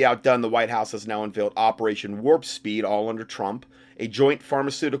 Not to be outdone, the White House has now unveiled Operation Warp Speed, all under Trump, a joint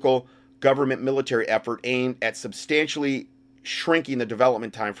pharmaceutical government military effort aimed at substantially shrinking the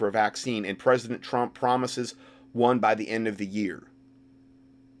development time for a vaccine, and President Trump promises one by the end of the year.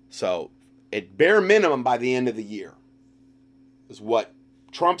 So, at bare minimum, by the end of the year is what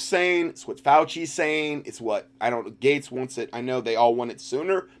Trump's saying. It's what Fauci's saying. It's what, Gates wants it. I know they all want it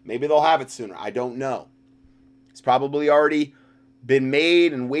sooner. Maybe they'll have it sooner. I don't know. It's probably already been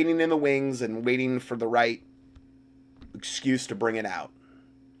made and waiting in the wings and waiting for the right excuse to bring it out.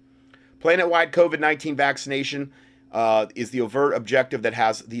 Planet-wide COVID-19 vaccination is the overt objective that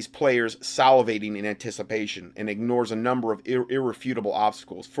has these players salivating in anticipation and ignores a number of irrefutable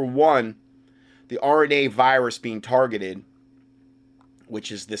obstacles. For one, the RNA virus being targeted,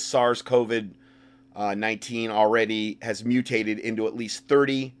 which is this SARS-CoV-19 already has mutated into at least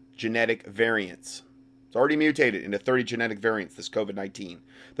 30 genetic variants. It's already mutated into 30 genetic variants, this COVID-19.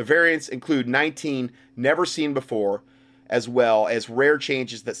 The variants include 19 never seen before, as well as rare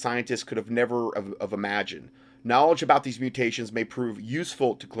changes that scientists could have never have imagined. Knowledge about these mutations may prove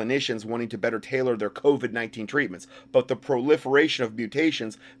useful to clinicians wanting to better tailor their COVID-19 treatments, but the proliferation of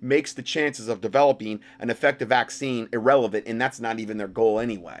mutations makes the chances of developing an effective vaccine irrelevant, and that's not even their goal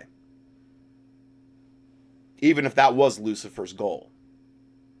anyway. Even if that was Lucifer's goal.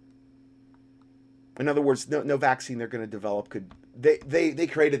 In other words, no vaccine they're going to develop could... They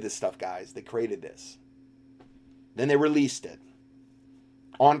created this stuff, guys. They created this. Then they released it.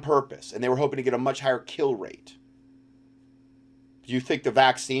 On purpose, and they were hoping to get a much higher kill rate. Do you think the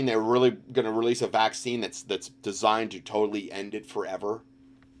vaccine, they're really going to release a vaccine that's designed to totally end it forever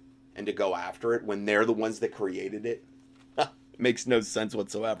and to go after it when they're the ones that created it? It makes no sense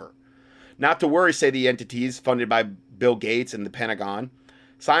whatsoever. Not to worry, say the entities funded by Bill Gates and the Pentagon.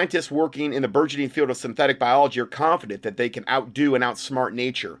 Scientists working in the burgeoning field of synthetic biology are confident that they can outdo and outsmart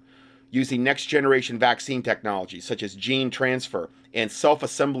nature using next-generation vaccine technologies such as gene transfer and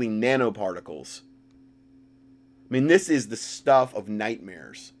self-assembling nanoparticles. I mean, this is the stuff of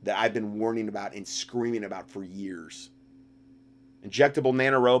nightmares that I've been warning about and screaming about for years. Injectable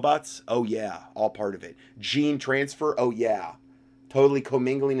nanorobots? Oh yeah, all part of it. Gene transfer? Oh yeah. Totally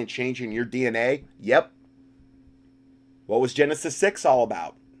commingling and changing your DNA? Yep. What was Genesis 6 all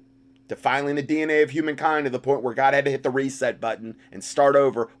about? Defiling the DNA of humankind to the point where God had to hit the reset button and start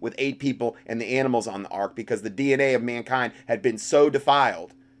over with 8 people and the animals on the ark because the DNA of mankind had been so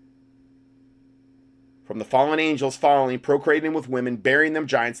defiled. From the fallen angels falling, procreating with women, burying them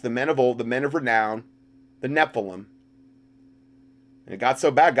giants, the men of old, the men of renown, the Nephilim. And it got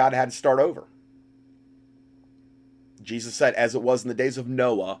so bad, God had to start over. Jesus said, as it was in the days of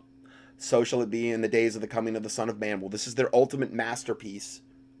Noah, so shall it be in the days of the coming of the Son of Man. Well, this is their ultimate masterpiece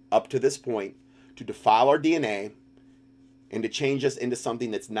up to this point to defile our DNA and to change us into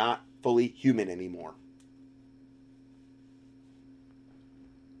something that's not fully human anymore.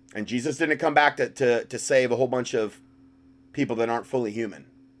 And Jesus didn't come back to save a whole bunch of people that aren't fully human.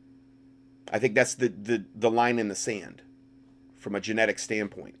 I think that's the line in the sand from a genetic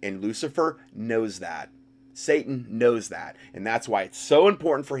standpoint. And Lucifer knows that. Satan knows that. And that's why it's so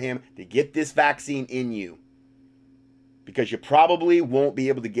important for him to get this vaccine in you. Because you probably won't be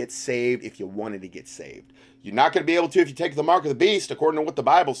able to get saved if you wanted to get saved. You're not going to be able to if you take the mark of the beast, according to what the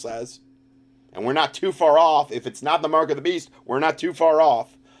Bible says. And we're not too far off. If it's not the mark of the beast, we're not too far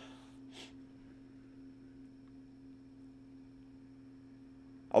off.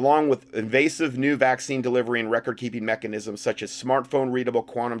 Along with invasive new vaccine delivery and record-keeping mechanisms such as smartphone-readable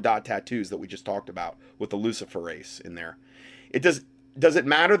quantum dot tattoos that we just talked about with the luciferase in there. Does it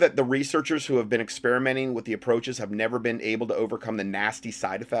matter that the researchers who have been experimenting with the approaches have never been able to overcome the nasty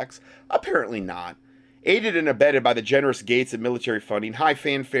side effects? Apparently not. Aided and abetted by the generous Gates and military funding, high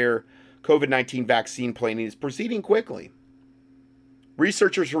fanfare COVID-19 vaccine planning is proceeding quickly.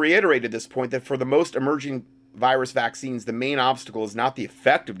 Researchers reiterated this point that for the most emerging virus vaccines, the main obstacle is not the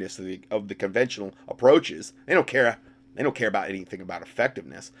effectiveness of the conventional approaches. They don't care about anything about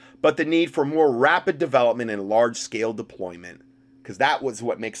effectiveness, but the need for more rapid development and large-scale deployment, because that was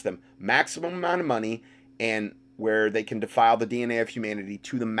what makes them maximum amount of money and where they can defile the DNA of humanity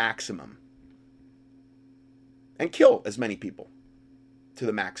to the maximum and kill as many people to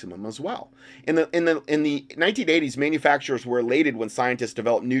the maximum as well. In the 1980s, manufacturers were elated when scientists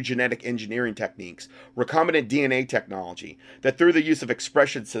developed new genetic engineering techniques, recombinant DNA technology, that through the use of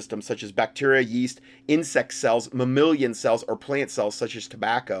expression systems such as bacteria, yeast, insect cells, mammalian cells, or plant cells such as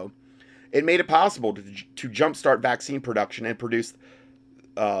tobacco, it made it possible to jumpstart vaccine production and produce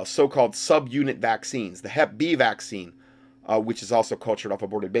so-called subunit vaccines. The Hep B vaccine, which is also cultured off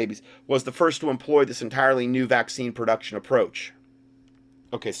aborted babies, was the first to employ this entirely new vaccine production approach.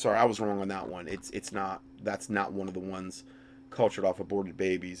 Okay, sorry, I was wrong on that one. That's not one of the ones cultured off aborted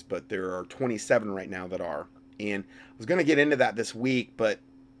babies, but there are 27 right now that are. And I was going to get into that this week, but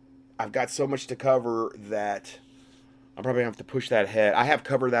I've got so much to cover that I'm probably going to have to push that ahead. I have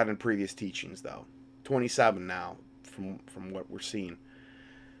covered that in previous teachings, though. 27 now, from what we're seeing.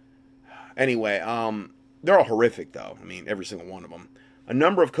 Anyway, they're all horrific, though. I mean, every single one of them. A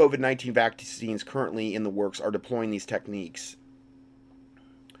number of COVID-19 vaccines currently in the works are deploying these techniques.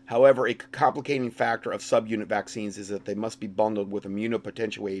 However, a complicating factor of subunit vaccines is that they must be bundled with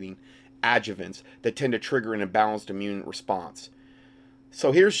immunopotentiating adjuvants that tend to trigger an imbalanced immune response.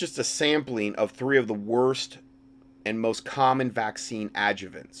 So here's just a sampling of 3 of the worst and most common vaccine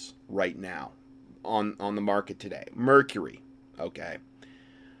adjuvants right now on the market today. Mercury, okay,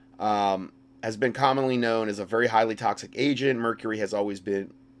 has been commonly known as a very highly toxic agent. Mercury has always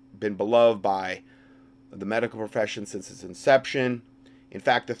been beloved by the medical profession since its inception. In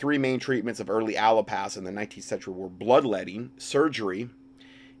fact, the 3 main treatments of early allopaths in the 19th century were bloodletting, surgery,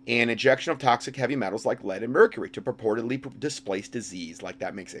 and injection of toxic heavy metals like lead and mercury to purportedly displace disease. Like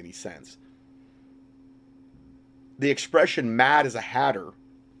that makes any sense. The expression mad as a hatter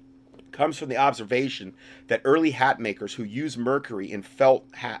comes from the observation that early hat makers who used mercury in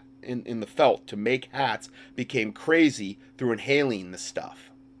the felt to make hats became crazy through inhaling the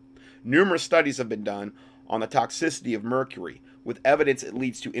stuff. Numerous studies have been done on the toxicity of mercury, with evidence it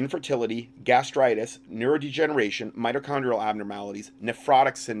leads to infertility, gastritis, neurodegeneration, mitochondrial abnormalities,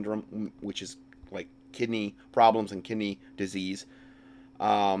 nephrotic syndrome, which is like kidney problems and kidney disease,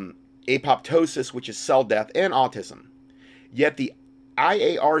 apoptosis, which is cell death, and autism. Yet the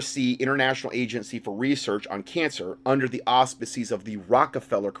IARC, International Agency for Research on Cancer, under the auspices of the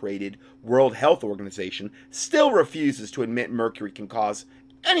Rockefeller-created World Health Organization, still refuses to admit mercury can cause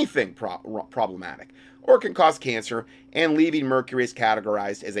anything problematic, or can cause cancer, and leaving mercury is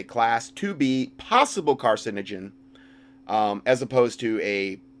categorized as a class 2B possible carcinogen, as opposed to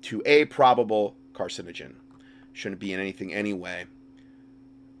a probable carcinogen. Shouldn't be in anything anyway.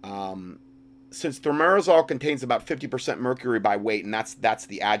 Since thimerosal contains about 50% mercury by weight, and that's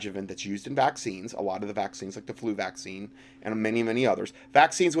the adjuvant that's used in vaccines, a lot of the vaccines like the flu vaccine and many, many others,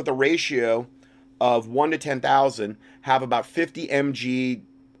 vaccines with a ratio of 1 to 10,000 have about 50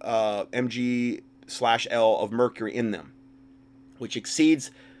 mg/L of mercury in them, which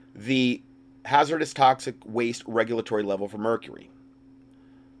exceeds the hazardous toxic waste regulatory level for mercury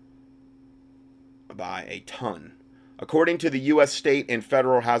by a ton. According to the U.S. state and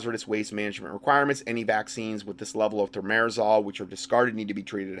federal hazardous waste management requirements, any vaccines with this level of thimerosal, which are discarded, need to be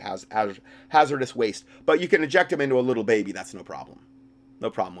treated as hazardous waste. But you can inject them into a little baby. That's no problem. No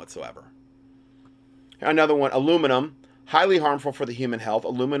problem whatsoever. Another one, aluminum. Highly harmful for the human health.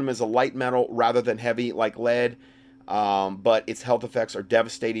 Aluminum is a light metal rather than heavy like lead, but its health effects are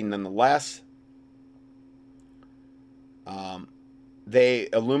devastating nonetheless.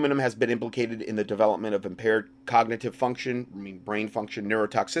 Aluminum has been implicated in the development of impaired cognitive function, brain function,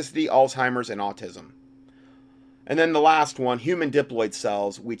 neurotoxicity, Alzheimer's, and autism. And then the last one, human diploid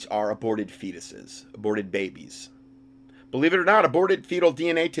cells, which are aborted fetuses, aborted babies. Believe it or not, aborted fetal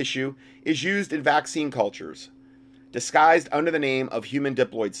DNA tissue is used in vaccine cultures, disguised under the name of human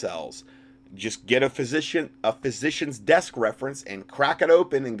diploid cells. Just get a physician's desk reference and crack it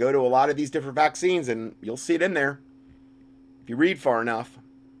open and go to a lot of these different vaccines and you'll see it in there if you read far enough.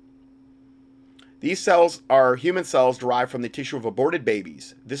 These cells are human cells derived from the tissue of aborted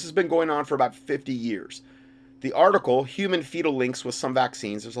babies. This has been going on for about 50 years. The article, Human Fetal Links with Some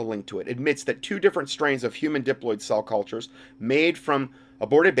Vaccines, there's a link to it, admits that 2 different strains of human diploid cell cultures made from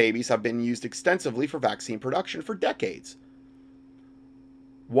aborted babies have been used extensively for vaccine production for decades.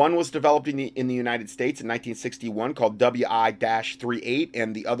 One was developed in the United States in 1961 called WI-38,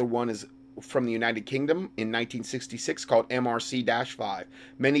 and the other one is from the United Kingdom in 1966 called MRC-5.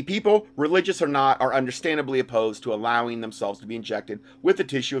 Many people, religious or not, are understandably opposed to allowing themselves to be injected with the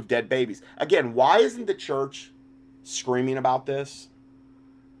tissue of dead babies. Again, why isn't the church screaming about this?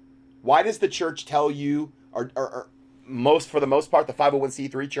 Why does the church tell you, or for the most part, the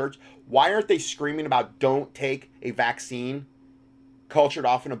 501c3 church, why aren't they screaming about don't take a vaccine cultured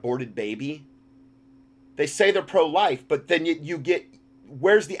off an aborted baby? They say they're pro-life, but then you get,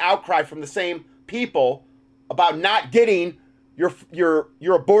 where's the outcry from the same people about not getting your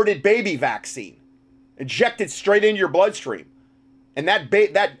aborted baby vaccine injected straight into your bloodstream, and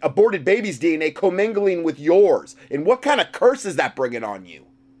that aborted baby's DNA commingling with yours? And what kind of curse is that bringing on you?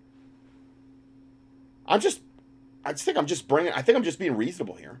 I think I'm just being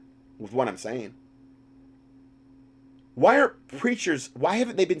reasonable here with what I'm saying. Why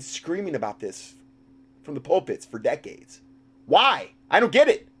haven't they been screaming about this from the pulpits for decades? Why? I don't get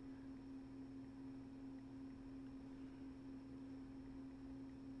it.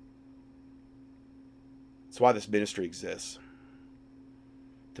 That's why this ministry exists.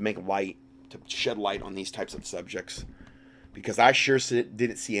 To make light, to shed light on these types of subjects. Because I sure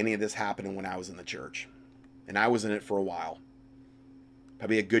didn't see any of this happening when I was in the church. And I was in it for a while.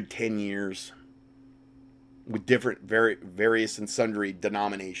 Probably a good 10 years. With different, various and sundry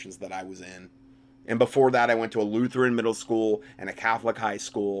denominations that I was in. And before that, I went to a Lutheran middle school and a Catholic high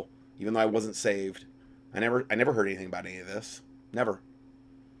school, even though I wasn't saved. I never heard anything about any of this. Never.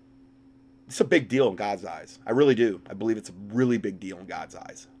 It's a big deal in God's eyes. I really do. I believe it's a really big deal in God's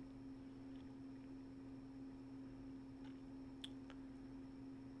eyes.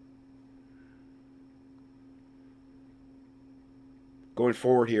 Going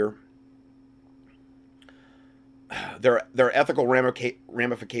forward here, there are ethical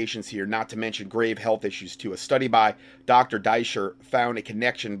ramifications here, not to mention grave health issues too. A study by Dr. Deisher found a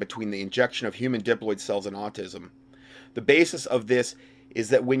connection between the injection of human diploid cells and autism. The basis of this is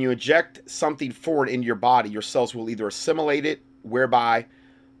that when you inject something foreign into your body, your cells will either assimilate it, whereby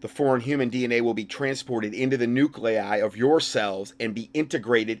the foreign human DNA will be transported into the nuclei of your cells and be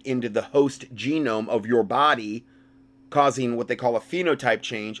integrated into the host genome of your body, causing what they call a phenotype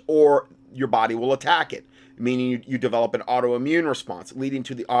change, or your body will attack it, meaning you develop an autoimmune response, leading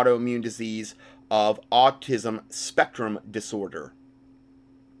to the autoimmune disease of autism spectrum disorder.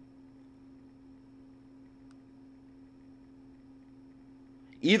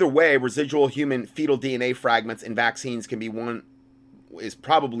 Either way, residual human fetal DNA fragments in vaccines is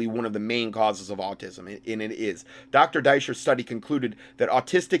probably one of the main causes of autism, and it is. Dr. Deisher's study concluded that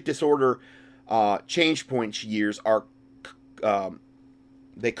autistic disorder change point years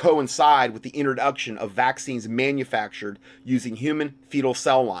they coincide with the introduction of vaccines manufactured using human fetal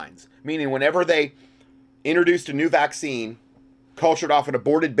cell lines. Meaning whenever they introduced a new vaccine cultured off an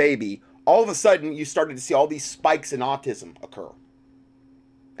aborted baby, all of a sudden you started to see all these spikes in autism occur.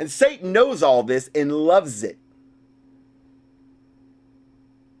 And Satan knows all this and loves it.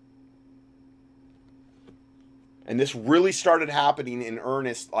 And this really started happening in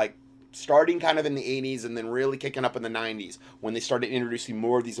earnest, like starting kind of in the 80s and then really kicking up in the 90s when they started introducing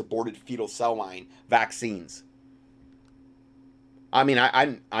more of these aborted fetal cell line vaccines. I mean,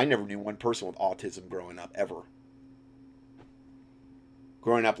 I never knew one person with autism growing up, ever.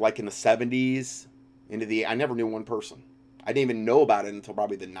 Growing up like in the 70s, I never knew one person. I didn't even know about it until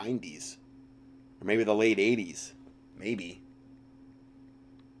probably the 90s. Or maybe the late 80s. Maybe.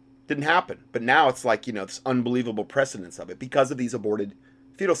 Didn't happen. But now it's like, this unbelievable precedence of it because of these aborted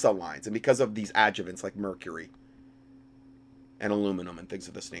fetal cell lines and because of these adjuvants like mercury and aluminum and things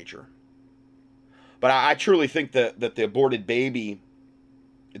of this nature. But I truly think that the aborted baby,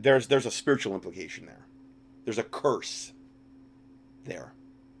 there's a spiritual implication there. There's a curse there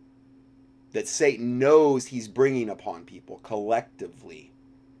that Satan knows he's bringing upon people collectively,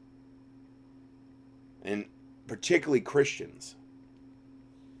 and particularly Christians.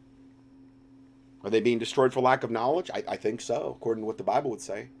 Are they being destroyed for lack of knowledge? I think so, according to what the Bible would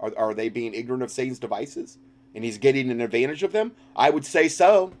say. Are they being ignorant of Satan's devices? And he's getting an advantage of them? I would say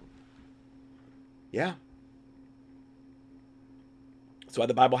so. Yeah. That's why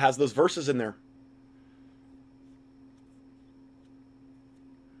the Bible has those verses in there.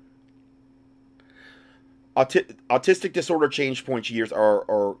 Autistic disorder change points years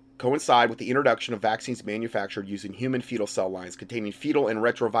are coincide with the introduction of vaccines manufactured using human fetal cell lines containing fetal and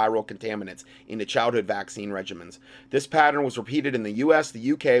retroviral contaminants into childhood vaccine regimens. This pattern was repeated in the US,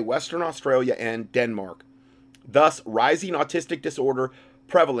 the UK, Western Australia, and Denmark. Thus, rising autistic disorder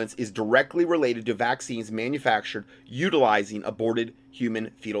prevalence is directly related to vaccines manufactured utilizing aborted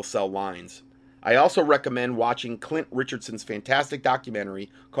human fetal cell lines. I also recommend watching Clint Richardson's fantastic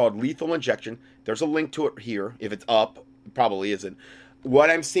documentary called Lethal Injection. There's a link to it here. If it's up, it probably isn't. What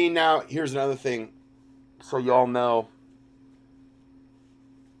I'm seeing now, here's another thing, so y'all know,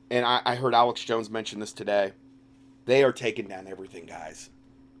 and I heard Alex Jones mention this today. They are taking down everything, guys.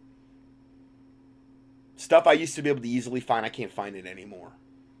 Stuff I used to be able to easily find, I can't find it anymore.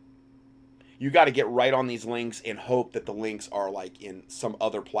 You got to get right on these links and hope that the links are like in some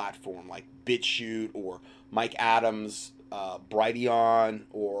other platform, like BitChute or Mike Adams, Brighteon,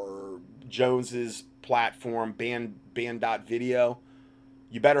 or Jones's platform, band.video.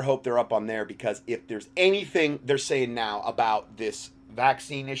 You better hope they're up on there, because if there's anything they're saying now about this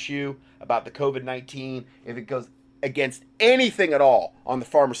vaccine issue, about the COVID-19, if it goes against anything at all on the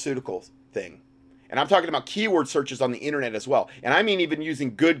pharmaceuticals thing, and I'm talking about keyword searches on the internet as well, and I mean even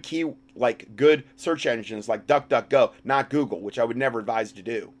using good search engines like DuckDuckGo, not Google, which I would never advise to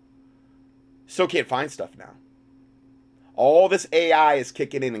do. Still can't find stuff now. All this AI is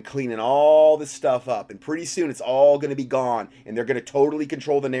kicking in and cleaning all this stuff up. And pretty soon it's all going to be gone. And they're going to totally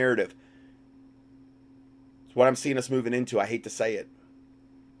control the narrative. It's what I'm seeing us moving into. I hate to say it.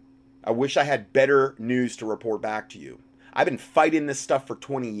 I wish I had better news to report back to you. I've been fighting this stuff for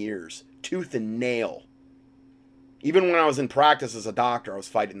 20 years. Tooth and nail. Even when I was in practice as a doctor, I was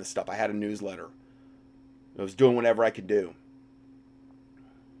fighting this stuff. I had a newsletter. I was doing whatever I could do.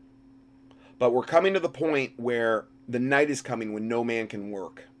 But we're coming to the point where the night is coming when no man can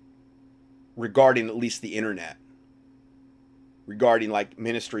work, regarding at least the internet, regarding like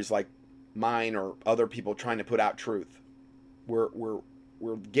ministries like mine or other people trying to put out truth. We're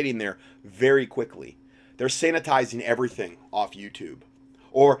getting there very quickly. They're sanitizing everything off YouTube.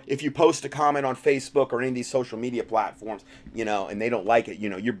 Or if you post a comment on Facebook or any of these social media platforms, and they don't like it,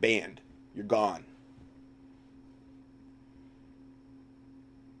 you're banned. You're gone.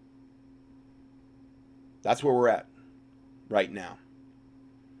 That's where we're at right now.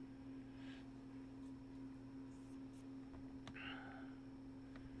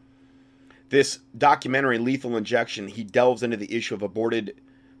 This documentary, Lethal Injection, he delves into the issue of aborted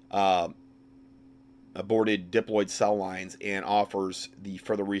diploid cell lines and offers the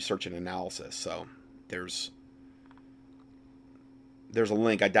further research and analysis. So there's a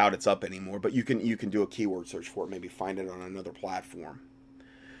link. I doubt it's up anymore, but you can do a keyword search for it, maybe find it on another platform.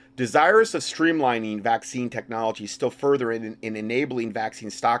 Desirous of streamlining vaccine technology still further in enabling vaccine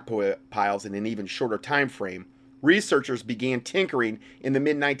stockpiles in an even shorter time frame, researchers began tinkering in the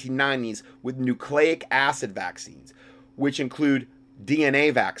mid-1990s with nucleic acid vaccines, which include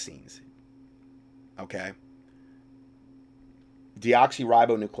DNA vaccines. Okay?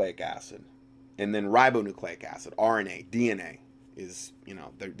 Deoxyribonucleic acid, and then ribonucleic acid, RNA, DNA is,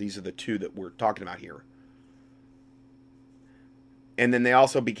 these are the two that we're talking about here. And then they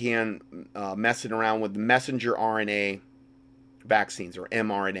also began messing around with messenger RNA vaccines, or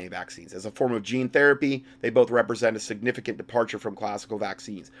mRNA vaccines. As a form of gene therapy, they both represent a significant departure from classical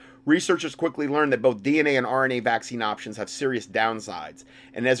vaccines. Researchers quickly learned that both DNA and RNA vaccine options have serious downsides,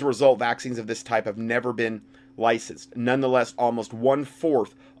 and as a result, vaccines of this type have never been licensed. Nonetheless, almost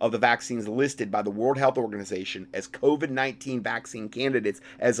 1/4 of the vaccines listed by the World Health Organization as COVID-19 vaccine candidates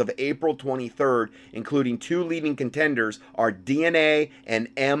as of April 23rd, including 2 leading contenders, are DNA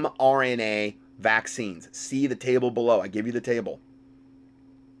and mRNA vaccines. See the table below. I give you the table.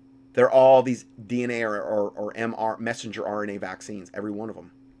 They're all these DNA or messenger RNA vaccines, every one of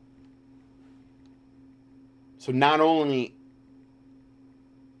them. So not only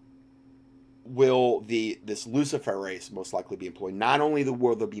will this luciferase most likely be employed, not only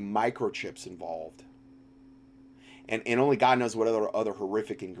will there be microchips involved, and only God knows what other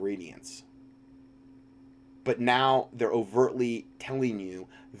horrific ingredients. But now they're overtly telling you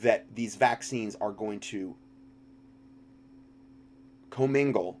that these vaccines are going to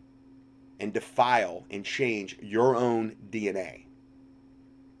commingle and defile and change your own DNA,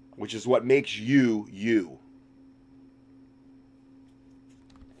 which is what makes you, you.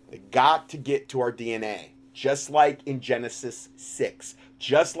 They got to get to our DNA, just like in Genesis 6,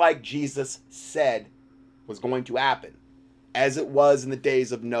 just like Jesus said was going to happen, as it was in the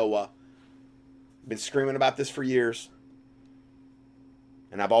days of Noah. I've been screaming about this for years.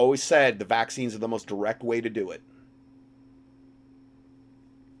 And I've always said the vaccines are the most direct way to do it.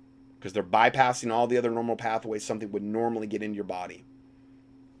 Because they're bypassing all the other normal pathways something would normally get into your body.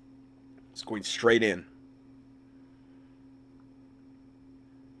 It's going straight in.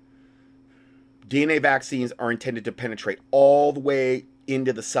 DNA vaccines are intended to penetrate all the way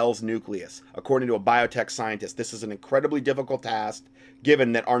into the cell's nucleus. According to a biotech scientist, this is an incredibly difficult task,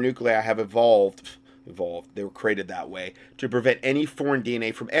 given that our nuclei have evolved, they were created that way, to prevent any foreign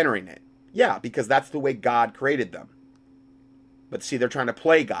DNA from entering it. Yeah, because that's the way God created them. But see, they're trying to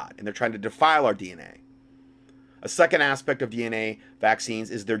play God, and they're trying to defile our DNA. A second aspect of DNA vaccines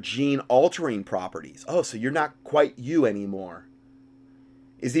is their gene-altering properties. Oh, so you're not quite you anymore.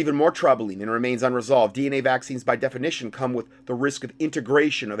 Is even more troubling and remains unresolved. DNA vaccines, by definition, come with the risk of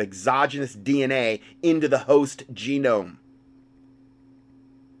integration of exogenous DNA into the host genome,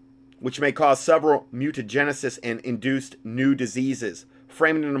 which may cause several mutagenesis and induced new diseases.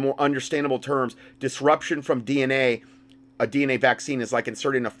 Framed in more understandable terms, disruption from DNA, a DNA vaccine is like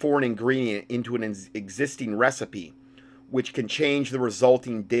inserting a foreign ingredient into an existing recipe, which can change the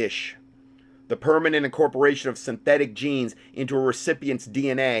resulting dish. The permanent incorporation of synthetic genes into a recipient's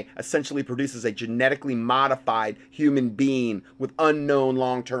DNA essentially produces a genetically modified human being with unknown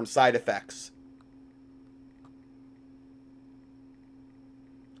long-term side effects.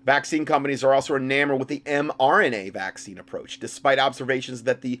 Vaccine companies are also enamored with the mRNA vaccine approach, despite observations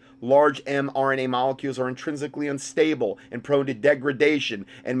that the large mRNA molecules are intrinsically unstable and prone to degradation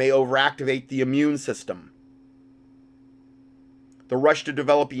and may overactivate the immune system. The rush to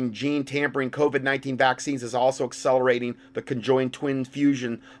developing gene-tampering COVID-19 vaccines is also accelerating the conjoined twin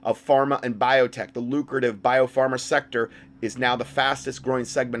fusion of pharma and biotech. The lucrative biopharma sector is now the fastest growing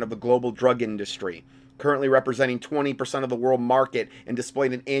segment of the global drug industry, currently representing 20% of the world market and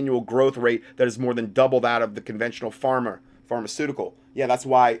displaying an annual growth rate that is more than double that of the conventional pharmaceutical. Yeah, that's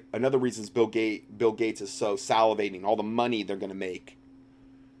why another reason Bill Gates is so salivating, all the money they're going to make.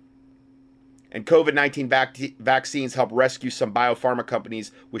 And COVID-19 vaccines help rescue some biopharma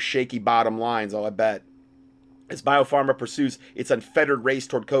companies with shaky bottom lines, I bet. As biopharma pursues its unfettered race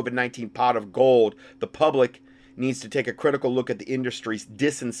toward COVID-19 pot of gold, the public needs to take a critical look at the industry's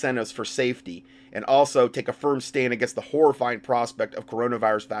disincentives for safety and also take a firm stand against the horrifying prospect of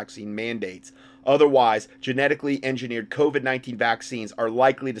coronavirus vaccine mandates. Otherwise, genetically engineered COVID-19 vaccines are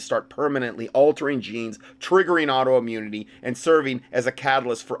likely to start permanently altering genes, triggering autoimmunity, and serving as a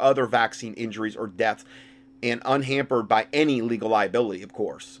catalyst for other vaccine injuries or deaths, and unhampered by any legal liability, of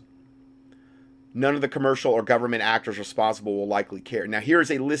course. None of the commercial or government actors responsible will likely care. Now,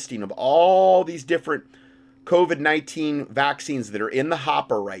 here's a listing of all these different COVID-19 vaccines that are in the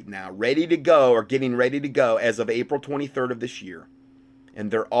hopper right now, ready to go or getting ready to go as of April 23rd of this year.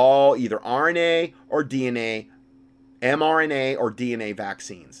 And they're all either RNA or DNA, mRNA or DNA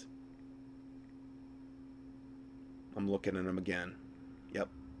vaccines. I'm looking at them again.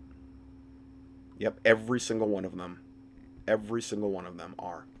 Yep, every single one of them. Every single one of them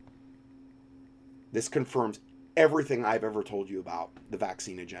are. This confirms everything I've ever told you about the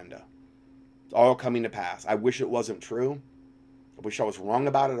vaccine agenda. It's all coming to pass. I wish it wasn't true. I wish I was wrong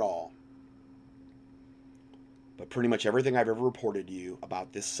about it all. But pretty much everything I've ever reported to you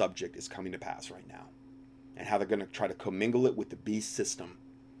about this subject is coming to pass right now. And how they're going to try to commingle it with the beast system.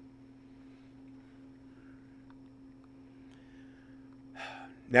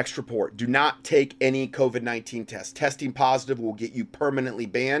 Next report. Do not take any COVID-19 test. Testing positive will get you permanently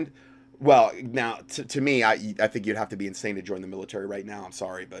banned. Well, now, to me, I think you'd have to be insane to join the military right now. I'm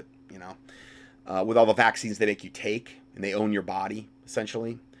sorry, but, you know, with all the vaccines they make you take, and they own your body,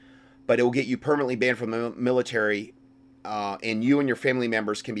 essentially. But it will get you permanently banned from the military, and you and your family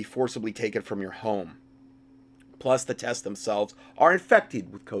members can be forcibly taken from your home. Plus, the tests themselves are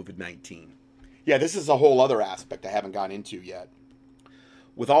infected with COVID-19. Yeah, this is a whole other aspect I haven't gone into yet.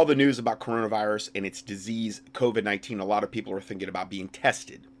 With all the news about coronavirus and its disease, COVID-19, a lot of people are thinking about being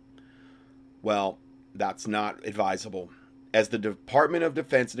tested. Well, that's not advisable. As the Department of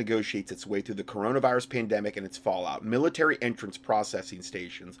Defense negotiates its way through the coronavirus pandemic and its fallout, military entrance processing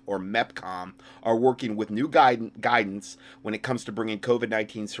stations, or MEPCOM, are working with new guidance when it comes to bringing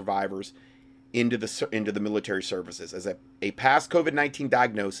COVID-19 survivors into the military services, as a past COVID-19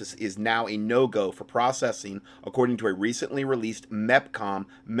 diagnosis is now a no-go for processing, according to a recently released MEPCOM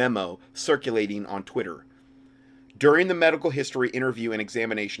memo circulating on Twitter. During the medical history interview and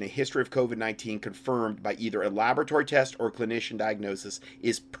examination, a history of COVID-19 confirmed by either a laboratory test or clinician diagnosis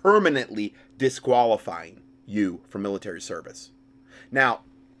is permanently disqualifying you from military service. Now,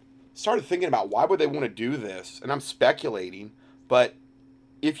 started thinking about why would they want to do this, and I'm speculating, but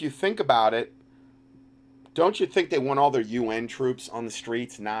if you think about it, don't you think they want all their UN troops on the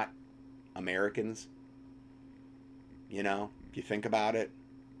streets, not Americans? You know, if you think about it,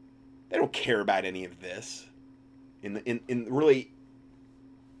 they don't care about any of this. In the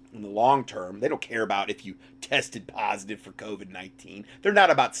long term, they don't care about if you tested positive for COVID-19. They're not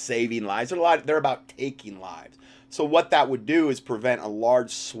about saving lives. They're about taking lives. So what that would do is prevent a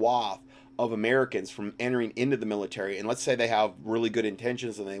large swath of Americans from entering into the military. And let's say they have really good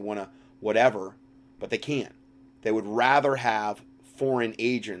intentions and they want to whatever, but they can't. They would rather have foreign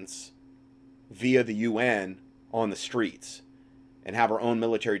agents via the UN on the streets and have our own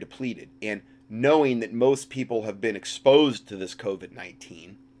military depleted. And knowing that most people have been exposed to this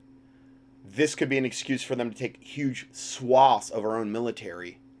COVID-19, this could be an excuse for them to take huge swaths of our own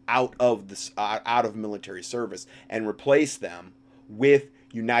military out of military service and replace them with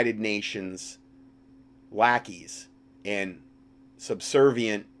United Nations lackeys and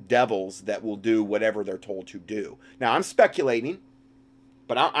subservient devils that will do whatever they're told to do. Now, I'm speculating,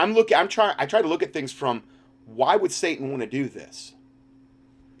 but I try to look at things from, why would Satan want to do this?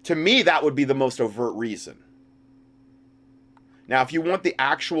 To me, that would be the most overt reason. Now, if you want the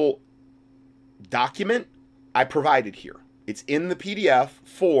actual document, I provided here. It's in the PDF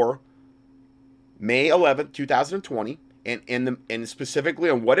for May 11th, 2020, and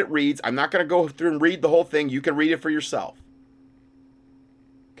specifically on what it reads. I'm not going to go through and read the whole thing. You can read it for yourself.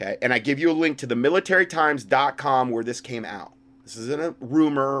 Okay, and I give you a link to the militarytimes.com where this came out. This isn't a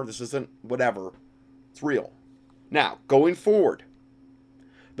rumor. This isn't whatever. It's real. Now, going forward,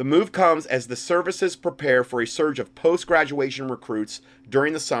 the move comes as the services prepare for a surge of post-graduation recruits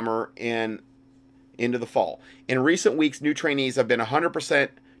during the summer and into the fall. In recent weeks, new trainees have been 100%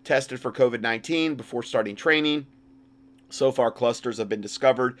 tested for COVID-19 before starting training. So far, clusters have been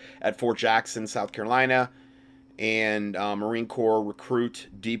discovered at Fort Jackson, South Carolina, and Marine Corps Recruit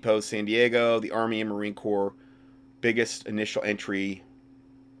Depot, San Diego, the Army and Marine Corps biggest initial entry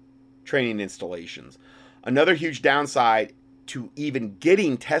training installations. Another huge downside to even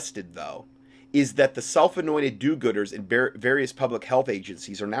getting tested, though, is that the self-anointed do-gooders in various public health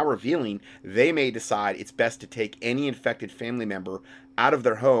agencies are now revealing they may decide it's best to take any infected family member out of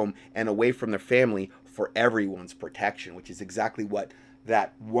their home and away from their family for everyone's protection, which is exactly what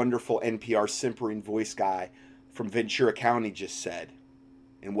that wonderful NPR simpering voice guy from Ventura County just said,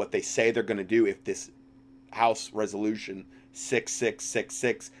 and what they say they're going to do if this House Resolution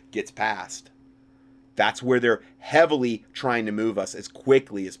 6666 gets passed. That's where they're heavily trying to move us as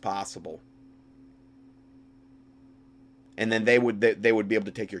quickly as possible. And then they would be able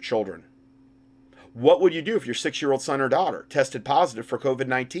to take your children. What would you do if your 6-year-old son or daughter tested positive for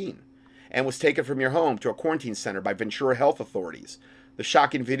COVID-19 and was taken from your home to a quarantine center by Ventura health authorities? The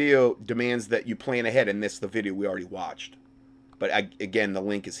shocking video demands that you plan ahead, and this is the video we already watched. But again, the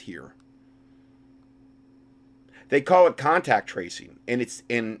link is here. They call it contact tracing, and it's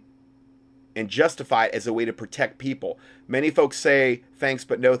and justify it as a way to protect people. Many folks say thanks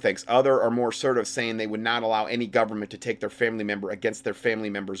but no thanks. Others are more assertive, saying they would not allow any government to take their family member against their family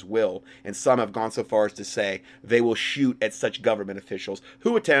member's will. And some have gone so far as to say they will shoot at such government officials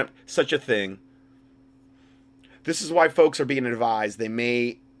who attempt such a thing. This is why folks are being advised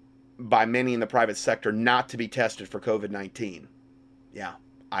by many in the private sector not to be tested for COVID-19. Yeah,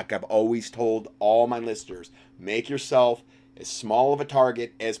 like I've always told all my listeners, make yourself as small of a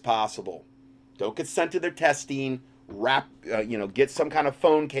target as possible. Don't get sent to their testing. Get some kind of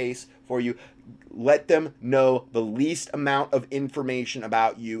phone case for you. Let them know the least amount of information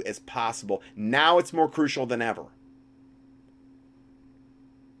about you as possible. Now it's more crucial than ever.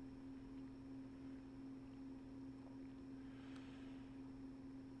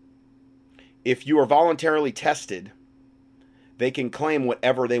 If you are voluntarily tested, they can claim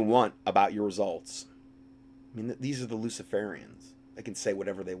whatever they want about your results. I mean, these are the Luciferians. They can say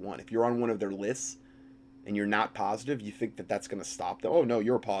whatever they want. If you're on one of their lists and you're not positive, you think that that's going to stop them. Oh, no,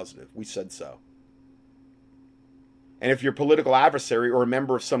 you're positive. We said so. And if you're a political adversary or a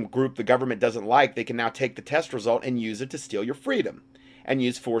member of some group the government doesn't like, they can now take the test result and use it to steal your freedom and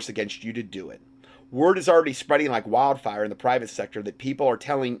use force against you to do it. Word is already spreading like wildfire in the private sector that people are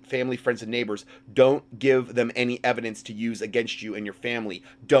telling family, friends, and neighbors, don't give them any evidence to use against you and your family.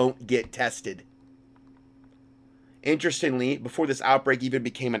 Don't get tested. Interestingly, before this outbreak even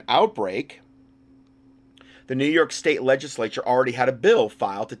became an outbreak, the New York State legislature already had a bill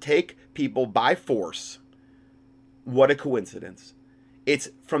filed to take people by force. What a coincidence. It's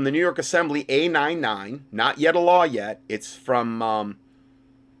from the New York Assembly, A99, not yet a law yet. It's from,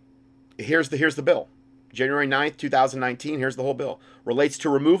 here's the bill. January 9th, 2019, here's the whole bill. Relates to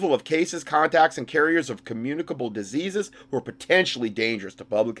removal of cases, contacts, and carriers of communicable diseases who are potentially dangerous to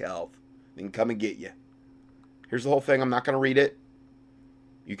public health. They can come and get you. Here's the whole thing. I'm not going to read it.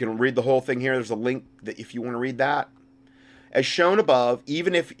 You can read the whole thing here. There's a link that if you want to read that. As shown above,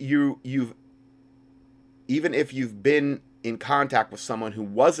 even if you've been in contact with someone who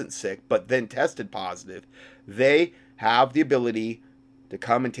wasn't sick but then tested positive, they have the ability to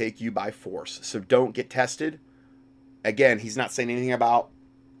come and take you by force. So don't get tested. Again, he's not saying anything about,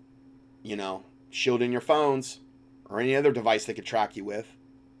 shielding your phones or any other device they could track you with.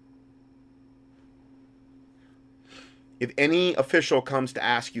 If any official comes to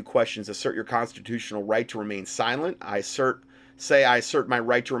ask you questions, assert your constitutional right to remain silent. I assert my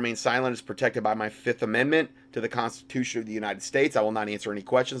right to remain silent is protected by my Fifth Amendment to the Constitution of the United States. I will not answer any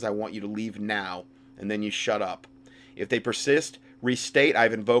questions. I want you to leave now. And then you shut up. If they persist, restate,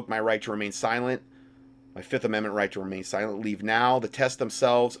 I've invoked my right to remain silent. My Fifth Amendment right to remain silent. Leave now. The tests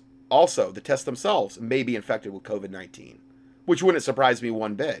themselves may be infected with COVID-19, which wouldn't surprise me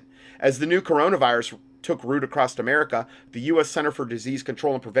one bit. As the new coronavirus took root across America, the U.S. Center for Disease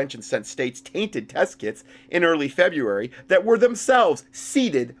Control and Prevention sent states tainted test kits in early February that were themselves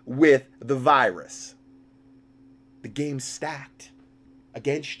seeded with the virus. The game's stacked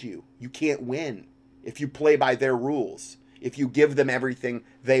against you. You can't win if you play by their rules, if you give them everything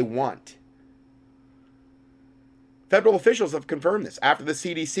they want. Federal officials have confirmed this. After the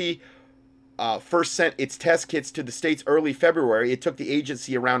CDC first sent its test kits to the states early February, it took the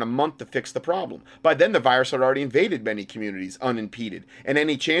agency around a month to fix the problem. By then, the virus had already invaded many communities unimpeded, and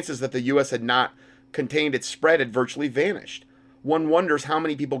any chances that the U.S. had not contained its spread had virtually vanished. One wonders how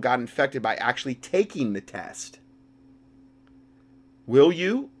many people got infected by actually taking the test. Will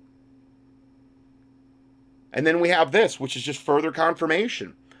you? And then we have this, which is just further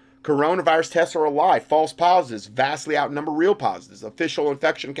confirmation. Coronavirus tests are a lie. False positives vastly outnumber real positives. Official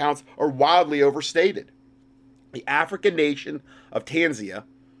infection counts are wildly overstated. The African nation of Tanzania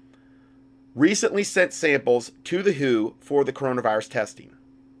recently sent samples to the WHO for the coronavirus testing.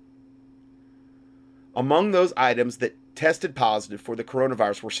 Among those items that tested positive for the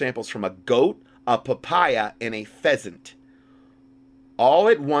coronavirus were samples from a goat, a papaya, and a pheasant. All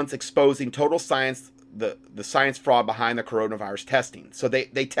at once exposing total science, the science fraud behind the coronavirus testing. So they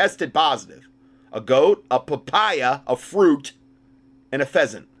tested positive. A goat, a papaya, a fruit, and a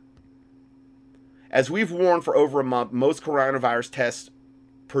pheasant. As we've warned for over a month, most coronavirus tests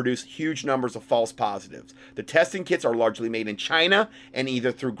produce huge numbers of false positives. The testing kits are largely made in China, and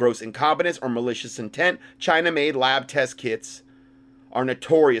either through gross incompetence or malicious intent, China-made lab test kits are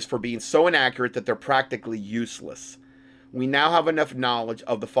notorious for being so inaccurate that they're practically useless. We now have enough knowledge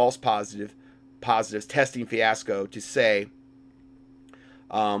of the false positives testing fiasco to say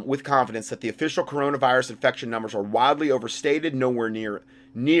with confidence that the official coronavirus infection numbers are wildly overstated. Nowhere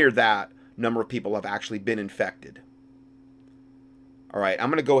near that number of people have actually been infected. All right, I'm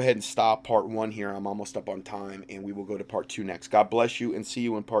going to go ahead and stop part 1 here. I'm almost up on time, and we will go to part 2 next. God bless you, and see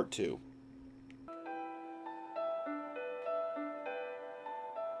you in part 2.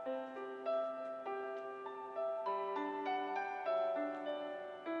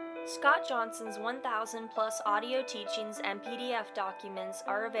 Scott Johnson's 1,000 plus audio teachings and PDF documents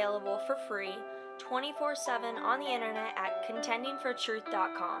are available for free 24/7 on the internet at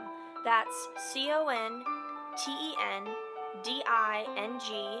contendingfortruth.com. That's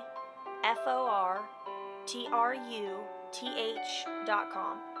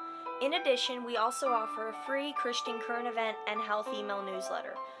CONTENDINGFORTRUTH.com. In addition, we also offer a free Christian current event and health email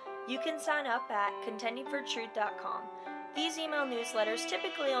newsletter. You can sign up at contendingfortruth.com. These email newsletters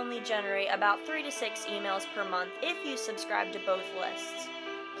typically only generate about 3 to 6 emails per month if you subscribe to both lists.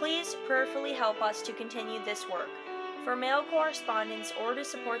 Please prayerfully help us to continue this work. For mail correspondence or to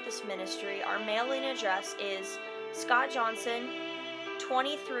support this ministry, our mailing address is Scott Johnson,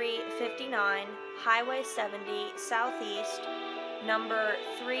 2359 Highway 70 Southeast, number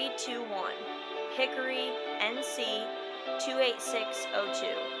 321, Hickory, NC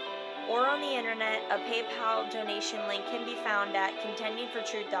 28602. Or on the internet, a PayPal donation link can be found at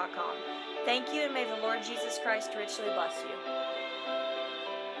contendingfortruth.com. Thank you, and may the Lord Jesus Christ richly bless you.